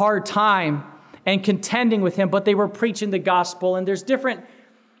Paul a hard time and contending with him, but they were preaching the gospel. And there's different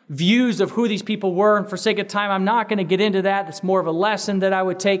views of who these people were. And for sake of time, I'm not going to get into that. It's more of a lesson that I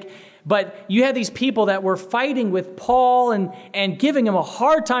would take. But you had these people that were fighting with Paul and giving him a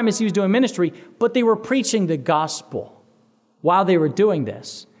hard time as he was doing ministry, but they were preaching the gospel while they were doing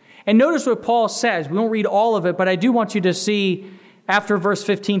this. And notice what Paul says. We won't read all of it, but I do want you to see after verse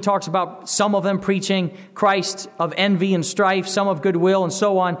 15 talks about some of them preaching Christ of envy and strife, some of goodwill and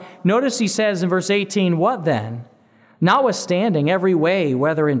so on. Notice he says in verse 18, what then? Notwithstanding every way,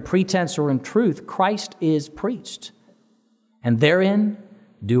 whether in pretense or in truth, Christ is preached. And therein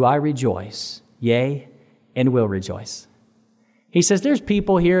do I rejoice, yea, and will rejoice. He says there's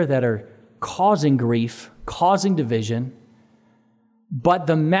people here that are causing grief, causing division, but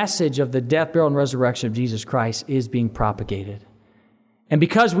the message of the death, burial, and resurrection of Jesus Christ is being propagated. And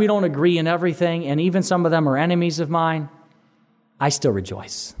because we don't agree in everything, and even some of them are enemies of mine, I still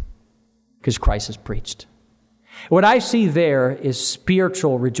rejoice because Christ is preached. What I see there is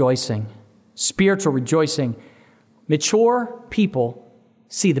spiritual rejoicing. Spiritual rejoicing. Mature people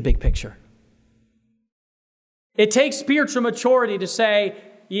see the big picture. It takes spiritual maturity to say,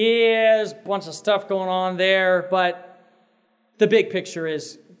 yeah, there's a bunch of stuff going on there, but the big picture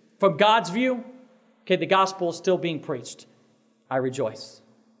is, from God's view, okay, the gospel is still being preached. I rejoice.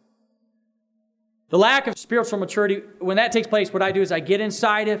 The lack of spiritual maturity, when that takes place, what I do is I get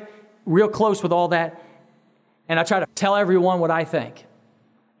inside it, real close with all that, and I try to tell everyone what I think.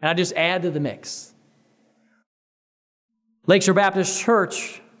 And I just add to the mix. Lakeshore Baptist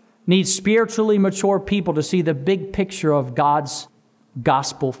Church needs spiritually mature people to see the big picture of God's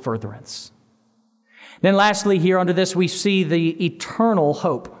gospel furtherance. Then lastly, here under this, we see the eternal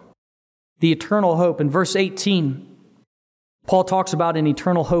hope. The eternal hope. In verse 18, Paul talks about an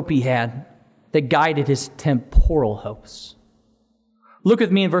eternal hope he had that guided his temporal hopes. Look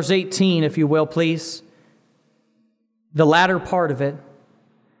with me in verse 18, if you will, please. The latter part of it.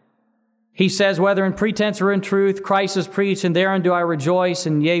 He says, whether in pretense or in truth, Christ is preached, and therein do I rejoice,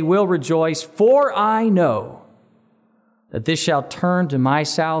 and yea, will rejoice, for I know that this shall turn to my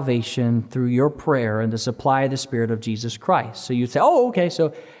salvation through your prayer and the supply of the Spirit of Jesus Christ. So you say, oh, okay,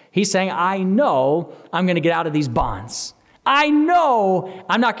 so he's saying, I know I'm going to get out of these bonds. I know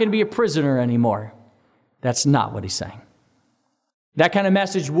I'm not going to be a prisoner anymore. That's not what he's saying. That kind of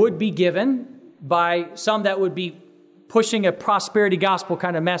message would be given by some that would be pushing a prosperity gospel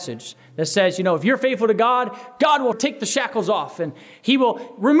kind of message that says, if you're faithful to God, God will take the shackles off and He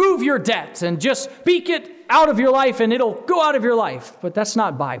will remove your debt and just speak it out of your life and it'll go out of your life. But that's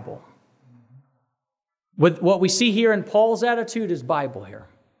not Bible. What we see here in Paul's attitude is Bible here.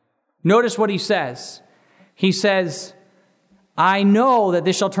 Notice what he says. He says, I know that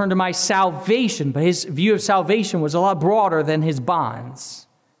this shall turn to my salvation. But his view of salvation was a lot broader than his bonds.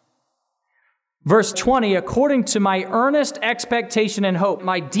 Verse 20, according to my earnest expectation and hope,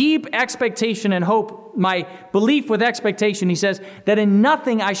 my deep expectation and hope, my belief with expectation, he says, that in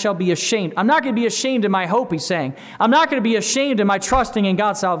nothing I shall be ashamed. I'm not going to be ashamed in my hope, he's saying. I'm not going to be ashamed in my trusting in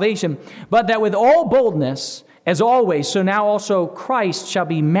God's salvation, but that with all boldness, as always, so now also Christ shall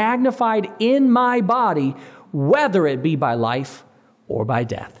be magnified in my body, whether it be by life or by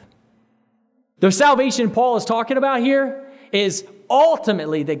death. The salvation Paul is talking about here is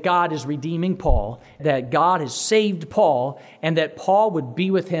ultimately that God is redeeming Paul, that God has saved Paul, and that Paul would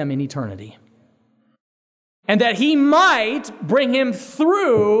be with him in eternity. And that he might bring him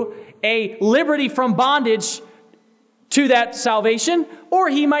through a liberty from bondage to that salvation, or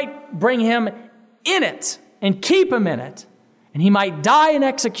he might bring him in it and keep him in it. And he might die in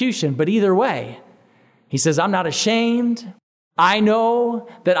execution, but either way, he says, I'm not ashamed. I know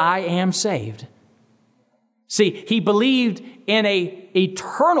that I am saved. See, he believed in an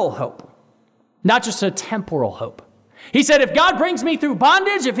eternal hope, not just a temporal hope. He said, if God brings me through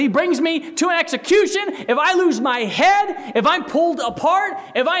bondage, if he brings me to an execution, if I lose my head, if I'm pulled apart,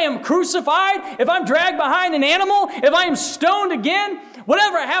 if I am crucified, if I'm dragged behind an animal, if I am stoned again,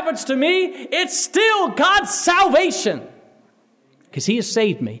 whatever happens to me, it's still God's salvation. Because he has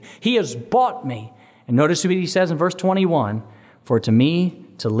saved me. He has bought me. And notice what he says in verse 21, for to me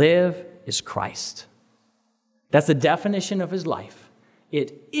to live is Christ. That's the definition of his life.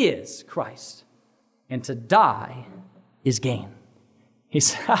 It is Christ. And to die is gain. He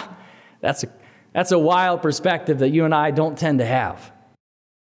said, that's a wild perspective that you and I don't tend to have.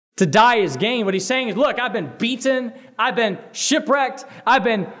 To die is gain. What he's saying is, look, I've been beaten. I've been shipwrecked. I've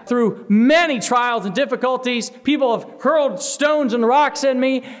been through many trials and difficulties. People have hurled stones and rocks at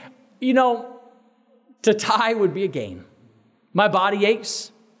me. You know, to die would be a gain. My body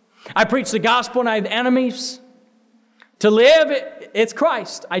aches. I preach the gospel and I have enemies. To live, it's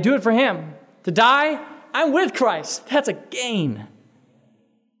Christ. I do it for him. To die, I'm with Christ. That's a gain.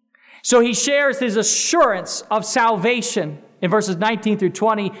 So he shares his assurance of salvation in verses 19 through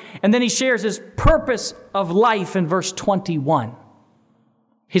 20, and then he shares his purpose of life in verse 21.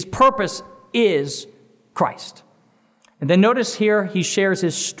 His purpose is Christ. And then notice here he shares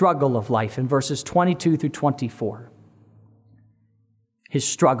his struggle of life in verses 22 through 24. His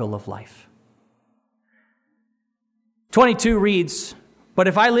struggle of life. 22 reads, but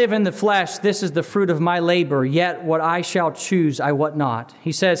if I live in the flesh, this is the fruit of my labor, yet what I shall choose, I what not.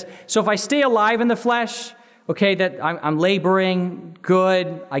 He says, so if I stay alive in the flesh, okay, that I'm laboring,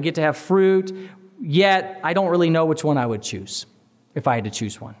 good, I get to have fruit, yet I don't really know which one I would choose, if I had to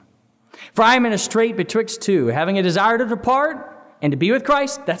choose one. For I am in a strait betwixt two, having a desire to depart and to be with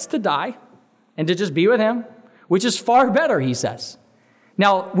Christ, that's to die, and to just be with him, which is far better, he says.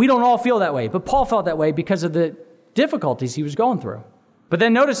 Now, we don't all feel that way, but Paul felt that way because of the difficulties he was going through. But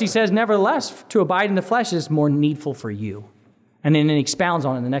then notice he says, nevertheless, to abide in the flesh is more needful for you. And then he expounds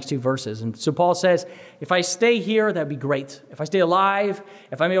on it in the next two verses. And so Paul says, if I stay here, that'd be great. If I stay alive,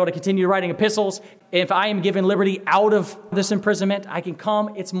 if I'm able to continue writing epistles, if I am given liberty out of this imprisonment, I can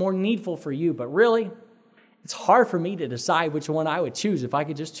come. It's more needful for you. But really, it's hard for me to decide which one I would choose if I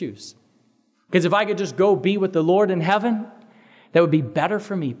could just choose. Because if I could just go be with the Lord in heaven, that would be better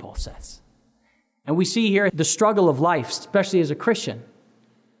for me, Paul says. And we see here the struggle of life, especially as a Christian.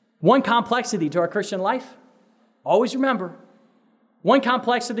 One complexity to our Christian life, always remember, one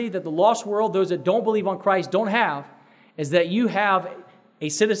complexity that the lost world, those that don't believe on Christ, don't have, is that you have a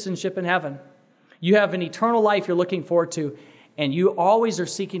citizenship in heaven. You have an eternal life you're looking forward to, and you always are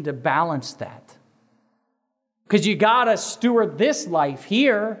seeking to balance that. Because you got to steward this life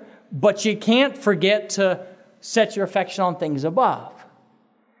here, but you can't forget to set your affection on things above.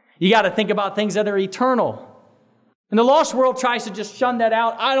 You got to think about things that are eternal. And the lost world tries to just shun that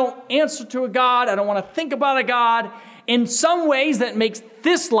out. I don't answer to a God. I don't want to think about a God. In some ways, that makes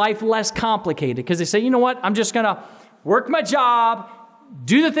this life less complicated because they say, you know what? I'm just going to work my job,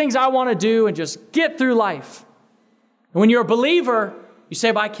 do the things I want to do, and just get through life. And when you're a believer, you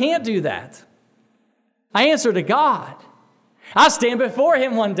say, but I can't do that. I answer to God. I'll stand before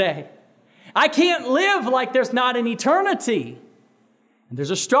him one day. I can't live like there's not an eternity. And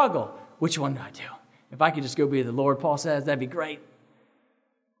there's a struggle. Which one do I do? If I could just go be with the Lord, Paul says, that'd be great.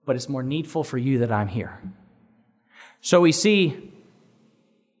 But it's more needful for you that I'm here. So we see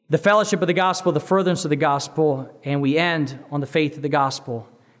the fellowship of the gospel, the furtherance of the gospel, and we end on the faith of the gospel.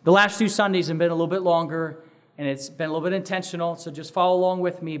 The last two Sundays have been a little bit longer, and it's been a little bit intentional, so just follow along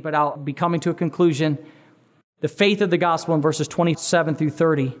with me, but I'll be coming to a conclusion. The faith of the gospel in verses 27 through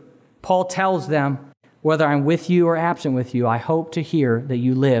 30, Paul tells them, whether I'm with you or absent with you, I hope to hear that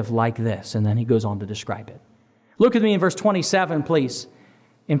you live like this. And then he goes on to describe it. Look with me in verse 27, please,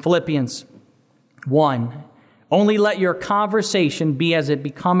 in Philippians 1. Only let your conversation be as it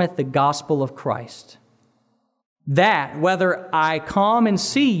becometh the gospel of Christ, that whether I come and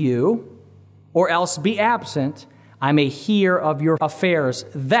see you or else be absent, I may hear of your affairs.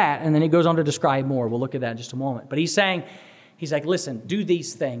 That, and then he goes on to describe more. We'll look at that in just a moment. But he's like, listen, do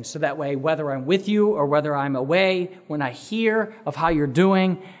these things so that way, whether I'm with you or whether I'm away, when I hear of how you're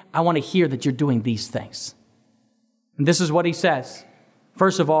doing, I want to hear that you're doing these things. And this is what he says.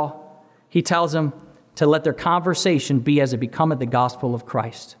 First of all, he tells them to let their conversation be as it becometh the gospel of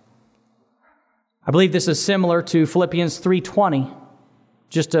Christ. I believe this is similar to Philippians 3:20,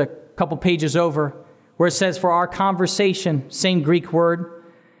 just a couple pages over, where it says, for our conversation, same Greek word,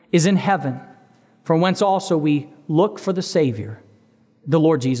 is in heaven, from whence also we look for the Savior, the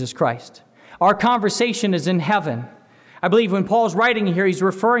Lord Jesus Christ. Our conversation is in heaven. I believe when Paul's writing here, he's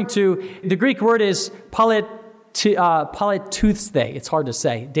referring to, the Greek word is paletouthste. It's hard to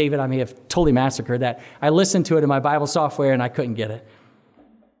say. David, I may have totally massacred that. I listened to it in my Bible software and I couldn't get it.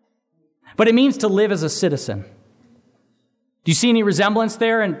 But it means to live as a citizen. Do you see any resemblance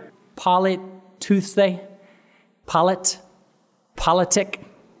there in paletouthste? Politic?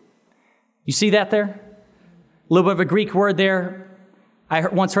 You see that there? A little bit of a Greek word there. I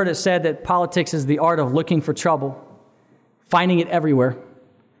once heard it said that politics is the art of looking for trouble, finding it everywhere,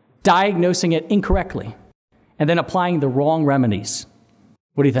 diagnosing it incorrectly, and then applying the wrong remedies.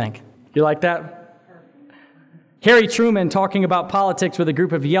 What do you think? You like that? Harry Truman, talking about politics with a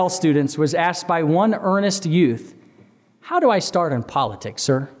group of Yale students, was asked by one earnest youth, how do I start in politics,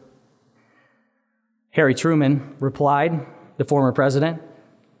 sir? Harry Truman replied, the former president,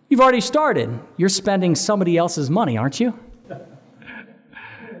 you've already started. You're spending somebody else's money, aren't you?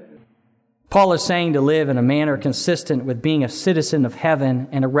 Paul is saying to live in a manner consistent with being a citizen of heaven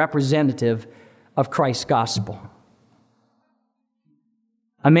and a representative of Christ's gospel.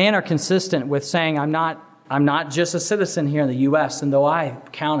 A manner consistent with saying, I'm not just a citizen here in the U.S., and though I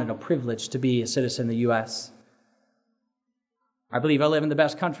count it a privilege to be a citizen in the U.S., I believe I live in the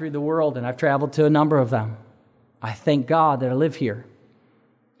best country in the world, and I've traveled to a number of them. I thank God that I live here.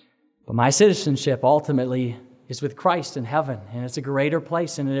 But my citizenship ultimately is with Christ in heaven, and it's a greater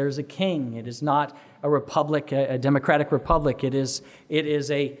place, and there is a king. It is not a republic, a democratic republic. It is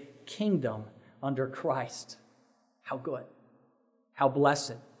a kingdom under Christ. How good. How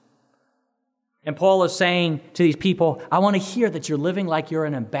blessed. And Paul is saying to these people, I want to hear that you're living like you're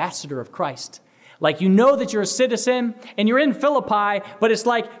an ambassador of Christ. Like you know that you're a citizen and you're in Philippi, but it's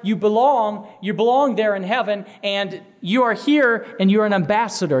like you belong there in heaven, and you are here and you're an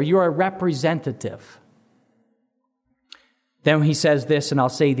ambassador, you're a representative. Then he says this, and I'll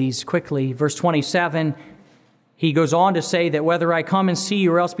say these quickly. Verse 27, he goes on to say that whether I come and see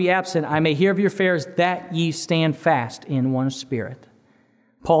you or else be absent, I may hear of your affairs, that ye stand fast in one spirit.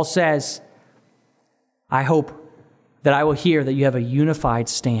 Paul says, I hope that I will hear that you have a unified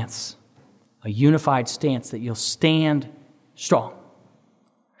stance that you'll stand strong.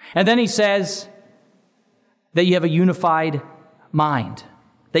 And then he says that you have a unified mind,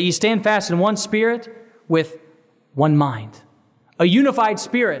 that you stand fast in one spirit with one mind. A unified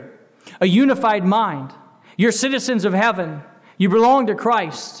spirit, a unified mind. You're citizens of heaven. You belong to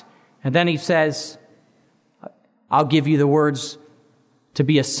Christ. And then he says, I'll give you the words to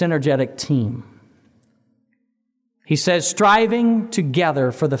be a synergetic team. He says, striving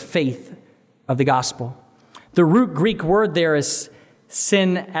together for the faith of the gospel. The root Greek word there is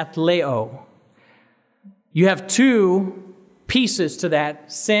synathleo. You have two pieces to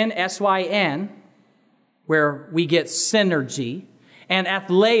that, syn, S-Y-N, where we get synergy, and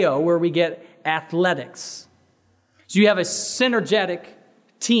athleo, where we get athletics. So you have a synergetic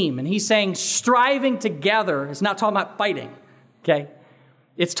team, and he's saying striving together is not talking about fighting, okay?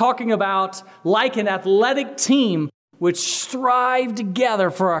 It's talking about like an athletic team which strive together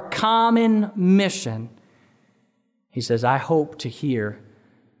for a common mission. He says, I hope to hear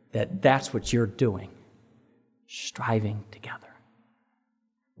that that's what you're doing. Striving together.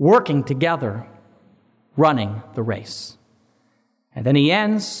 Working together. Running the race. And then he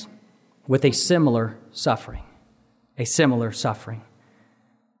ends with a similar suffering. A similar suffering.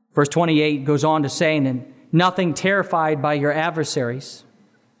 Verse 28 goes on to say, and nothing terrified by your adversaries,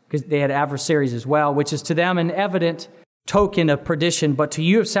 because they had adversaries as well, which is to them an evident token of perdition, but to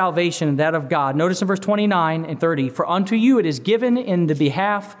you of salvation and that of God. Notice in verse 29 and 30, for unto you it is given in the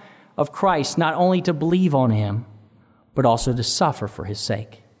behalf of Christ not only to believe on him, but also to suffer for his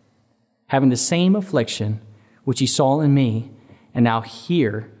sake, having the same affliction which he saw in me, and now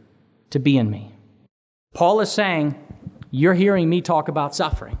here to be in me. Paul is saying, you're hearing me talk about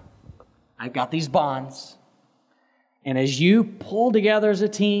suffering. I've got these bonds. And as you pull together as a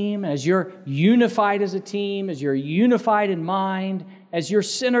team, as you're unified as a team, as you're unified in mind, as you're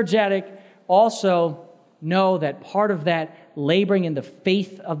synergetic, also know that part of that laboring in the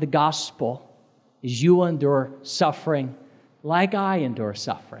faith of the gospel is you will endure suffering like I endure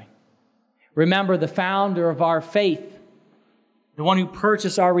suffering. Remember the founder of our faith, the one who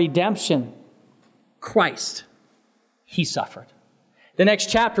purchased our redemption, Christ. He suffered. The next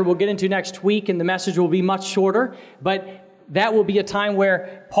chapter we'll get into next week, and the message will be much shorter, but that will be a time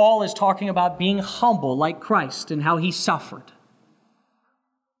where Paul is talking about being humble like Christ and how he suffered.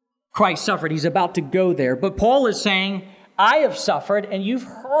 Christ suffered. He's about to go there. But Paul is saying, I have suffered, and you've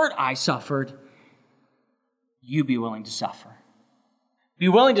heard I suffered. You be willing to suffer. Be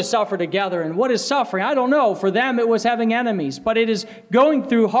willing to suffer together. And what is suffering? I don't know. For them, it was having enemies. But it is going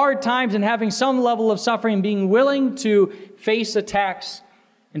through hard times and having some level of suffering and being willing to face attacks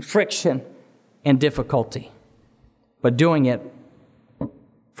and friction and difficulty. But doing it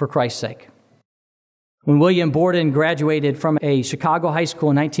for Christ's sake. When William Borden graduated from a Chicago high school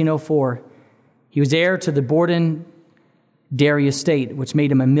in 1904, he was heir to the Borden dairy estate, which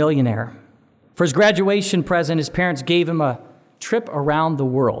made him a millionaire. For his graduation present, his parents gave him a trip around the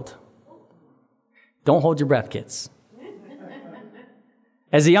world. Don't hold your breath, kids.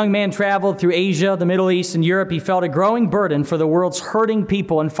 As the young man traveled through Asia, the Middle East, and Europe, he felt a growing burden for the world's hurting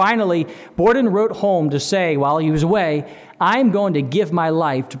people. And finally, Borden wrote home to say, while he was away, I'm going to give my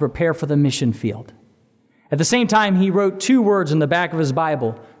life to prepare for the mission field. At the same time, he wrote 2 words in the back of his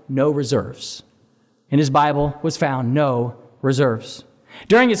Bible, no reserves. In his Bible was found no reserves.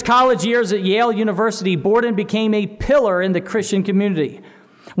 During his college years at Yale University, Borden became a pillar in the Christian community.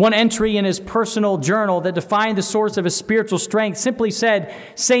 One entry in his personal journal that defined the source of his spiritual strength simply said,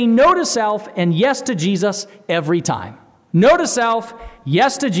 say no to self and yes to Jesus every time. No to self,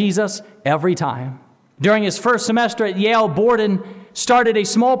 yes to Jesus every time. During his first semester at Yale, Borden started a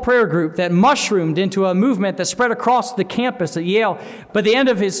small prayer group that mushroomed into a movement that spread across the campus at Yale. By the end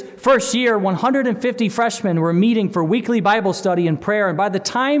of his first year, 150 freshmen were meeting for weekly Bible study and prayer. And by the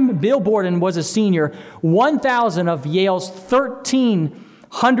time Bill Borden was a senior, 1,000 of Yale's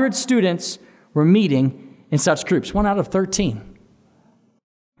 1,300 students were meeting in such groups. 1 out of 13.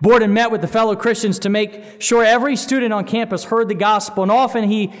 Borden met with the fellow Christians to make sure every student on campus heard the gospel, and often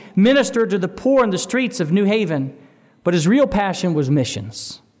he ministered to the poor in the streets of New Haven. But his real passion was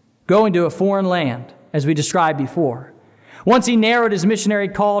missions, going to a foreign land, as we described before. Once he narrowed his missionary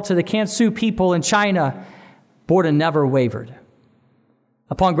call to the Kansu people in China, Borden never wavered.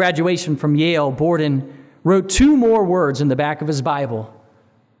 Upon graduation from Yale, Borden wrote 2 more words in the back of his Bible,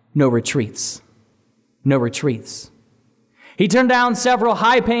 no retreats. No retreats. He turned down several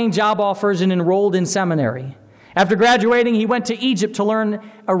high-paying job offers and enrolled in seminary. After graduating, he went to Egypt to learn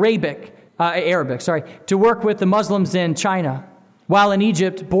Arabic, to work with the Muslims in China. While in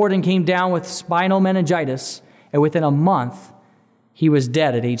Egypt, Borden came down with spinal meningitis, and within a month, he was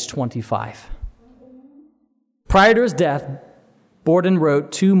dead at age 25. Prior to his death, Borden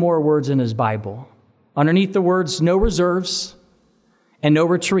wrote 2 more words in his Bible. Underneath the words, no reserves and no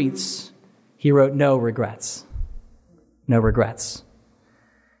retreats, he wrote, no regrets. No regrets.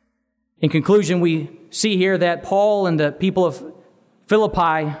 In conclusion, we see here that Paul and the people of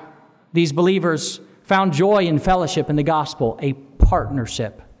Philippi, these believers, found joy and fellowship in the gospel, a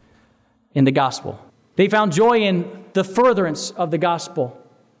partnership in the gospel. They found joy in the furtherance of the gospel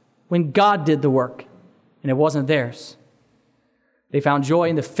when God did the work and it wasn't theirs. They found joy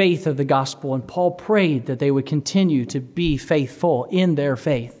in the faith of the gospel, and Paul prayed that they would continue to be faithful in their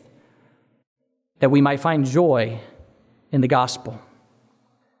faith, that we might find joy in the gospel.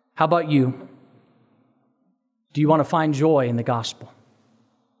 How about you? Do you want to find joy in the gospel?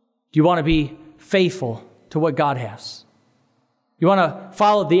 Do you want to be faithful to what God has? You want to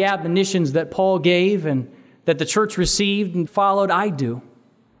follow the admonitions that Paul gave and that the church received and followed? I do.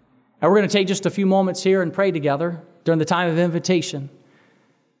 And we're going to take just a few moments here and pray together during the time of invitation.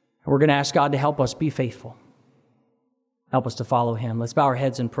 And we're going to ask God to help us be faithful. Help us to follow Him. Let's bow our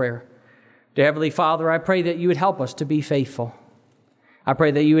heads in prayer. Dear Heavenly Father, I pray that you would help us to be faithful. I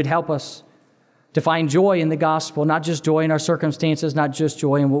pray that you would help us to find joy in the gospel, not just joy in our circumstances, not just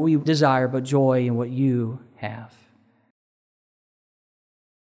joy in what we desire, but joy in what you have.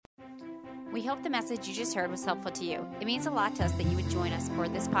 We hope the message you just heard was helpful to you. It means a lot to us that you would join us for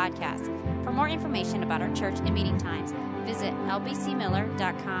this podcast. For more information about our church and meeting times, visit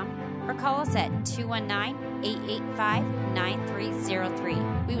lbcmiller.com or call us at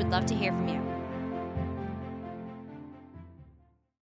 219-885-9303. We would love to hear from you.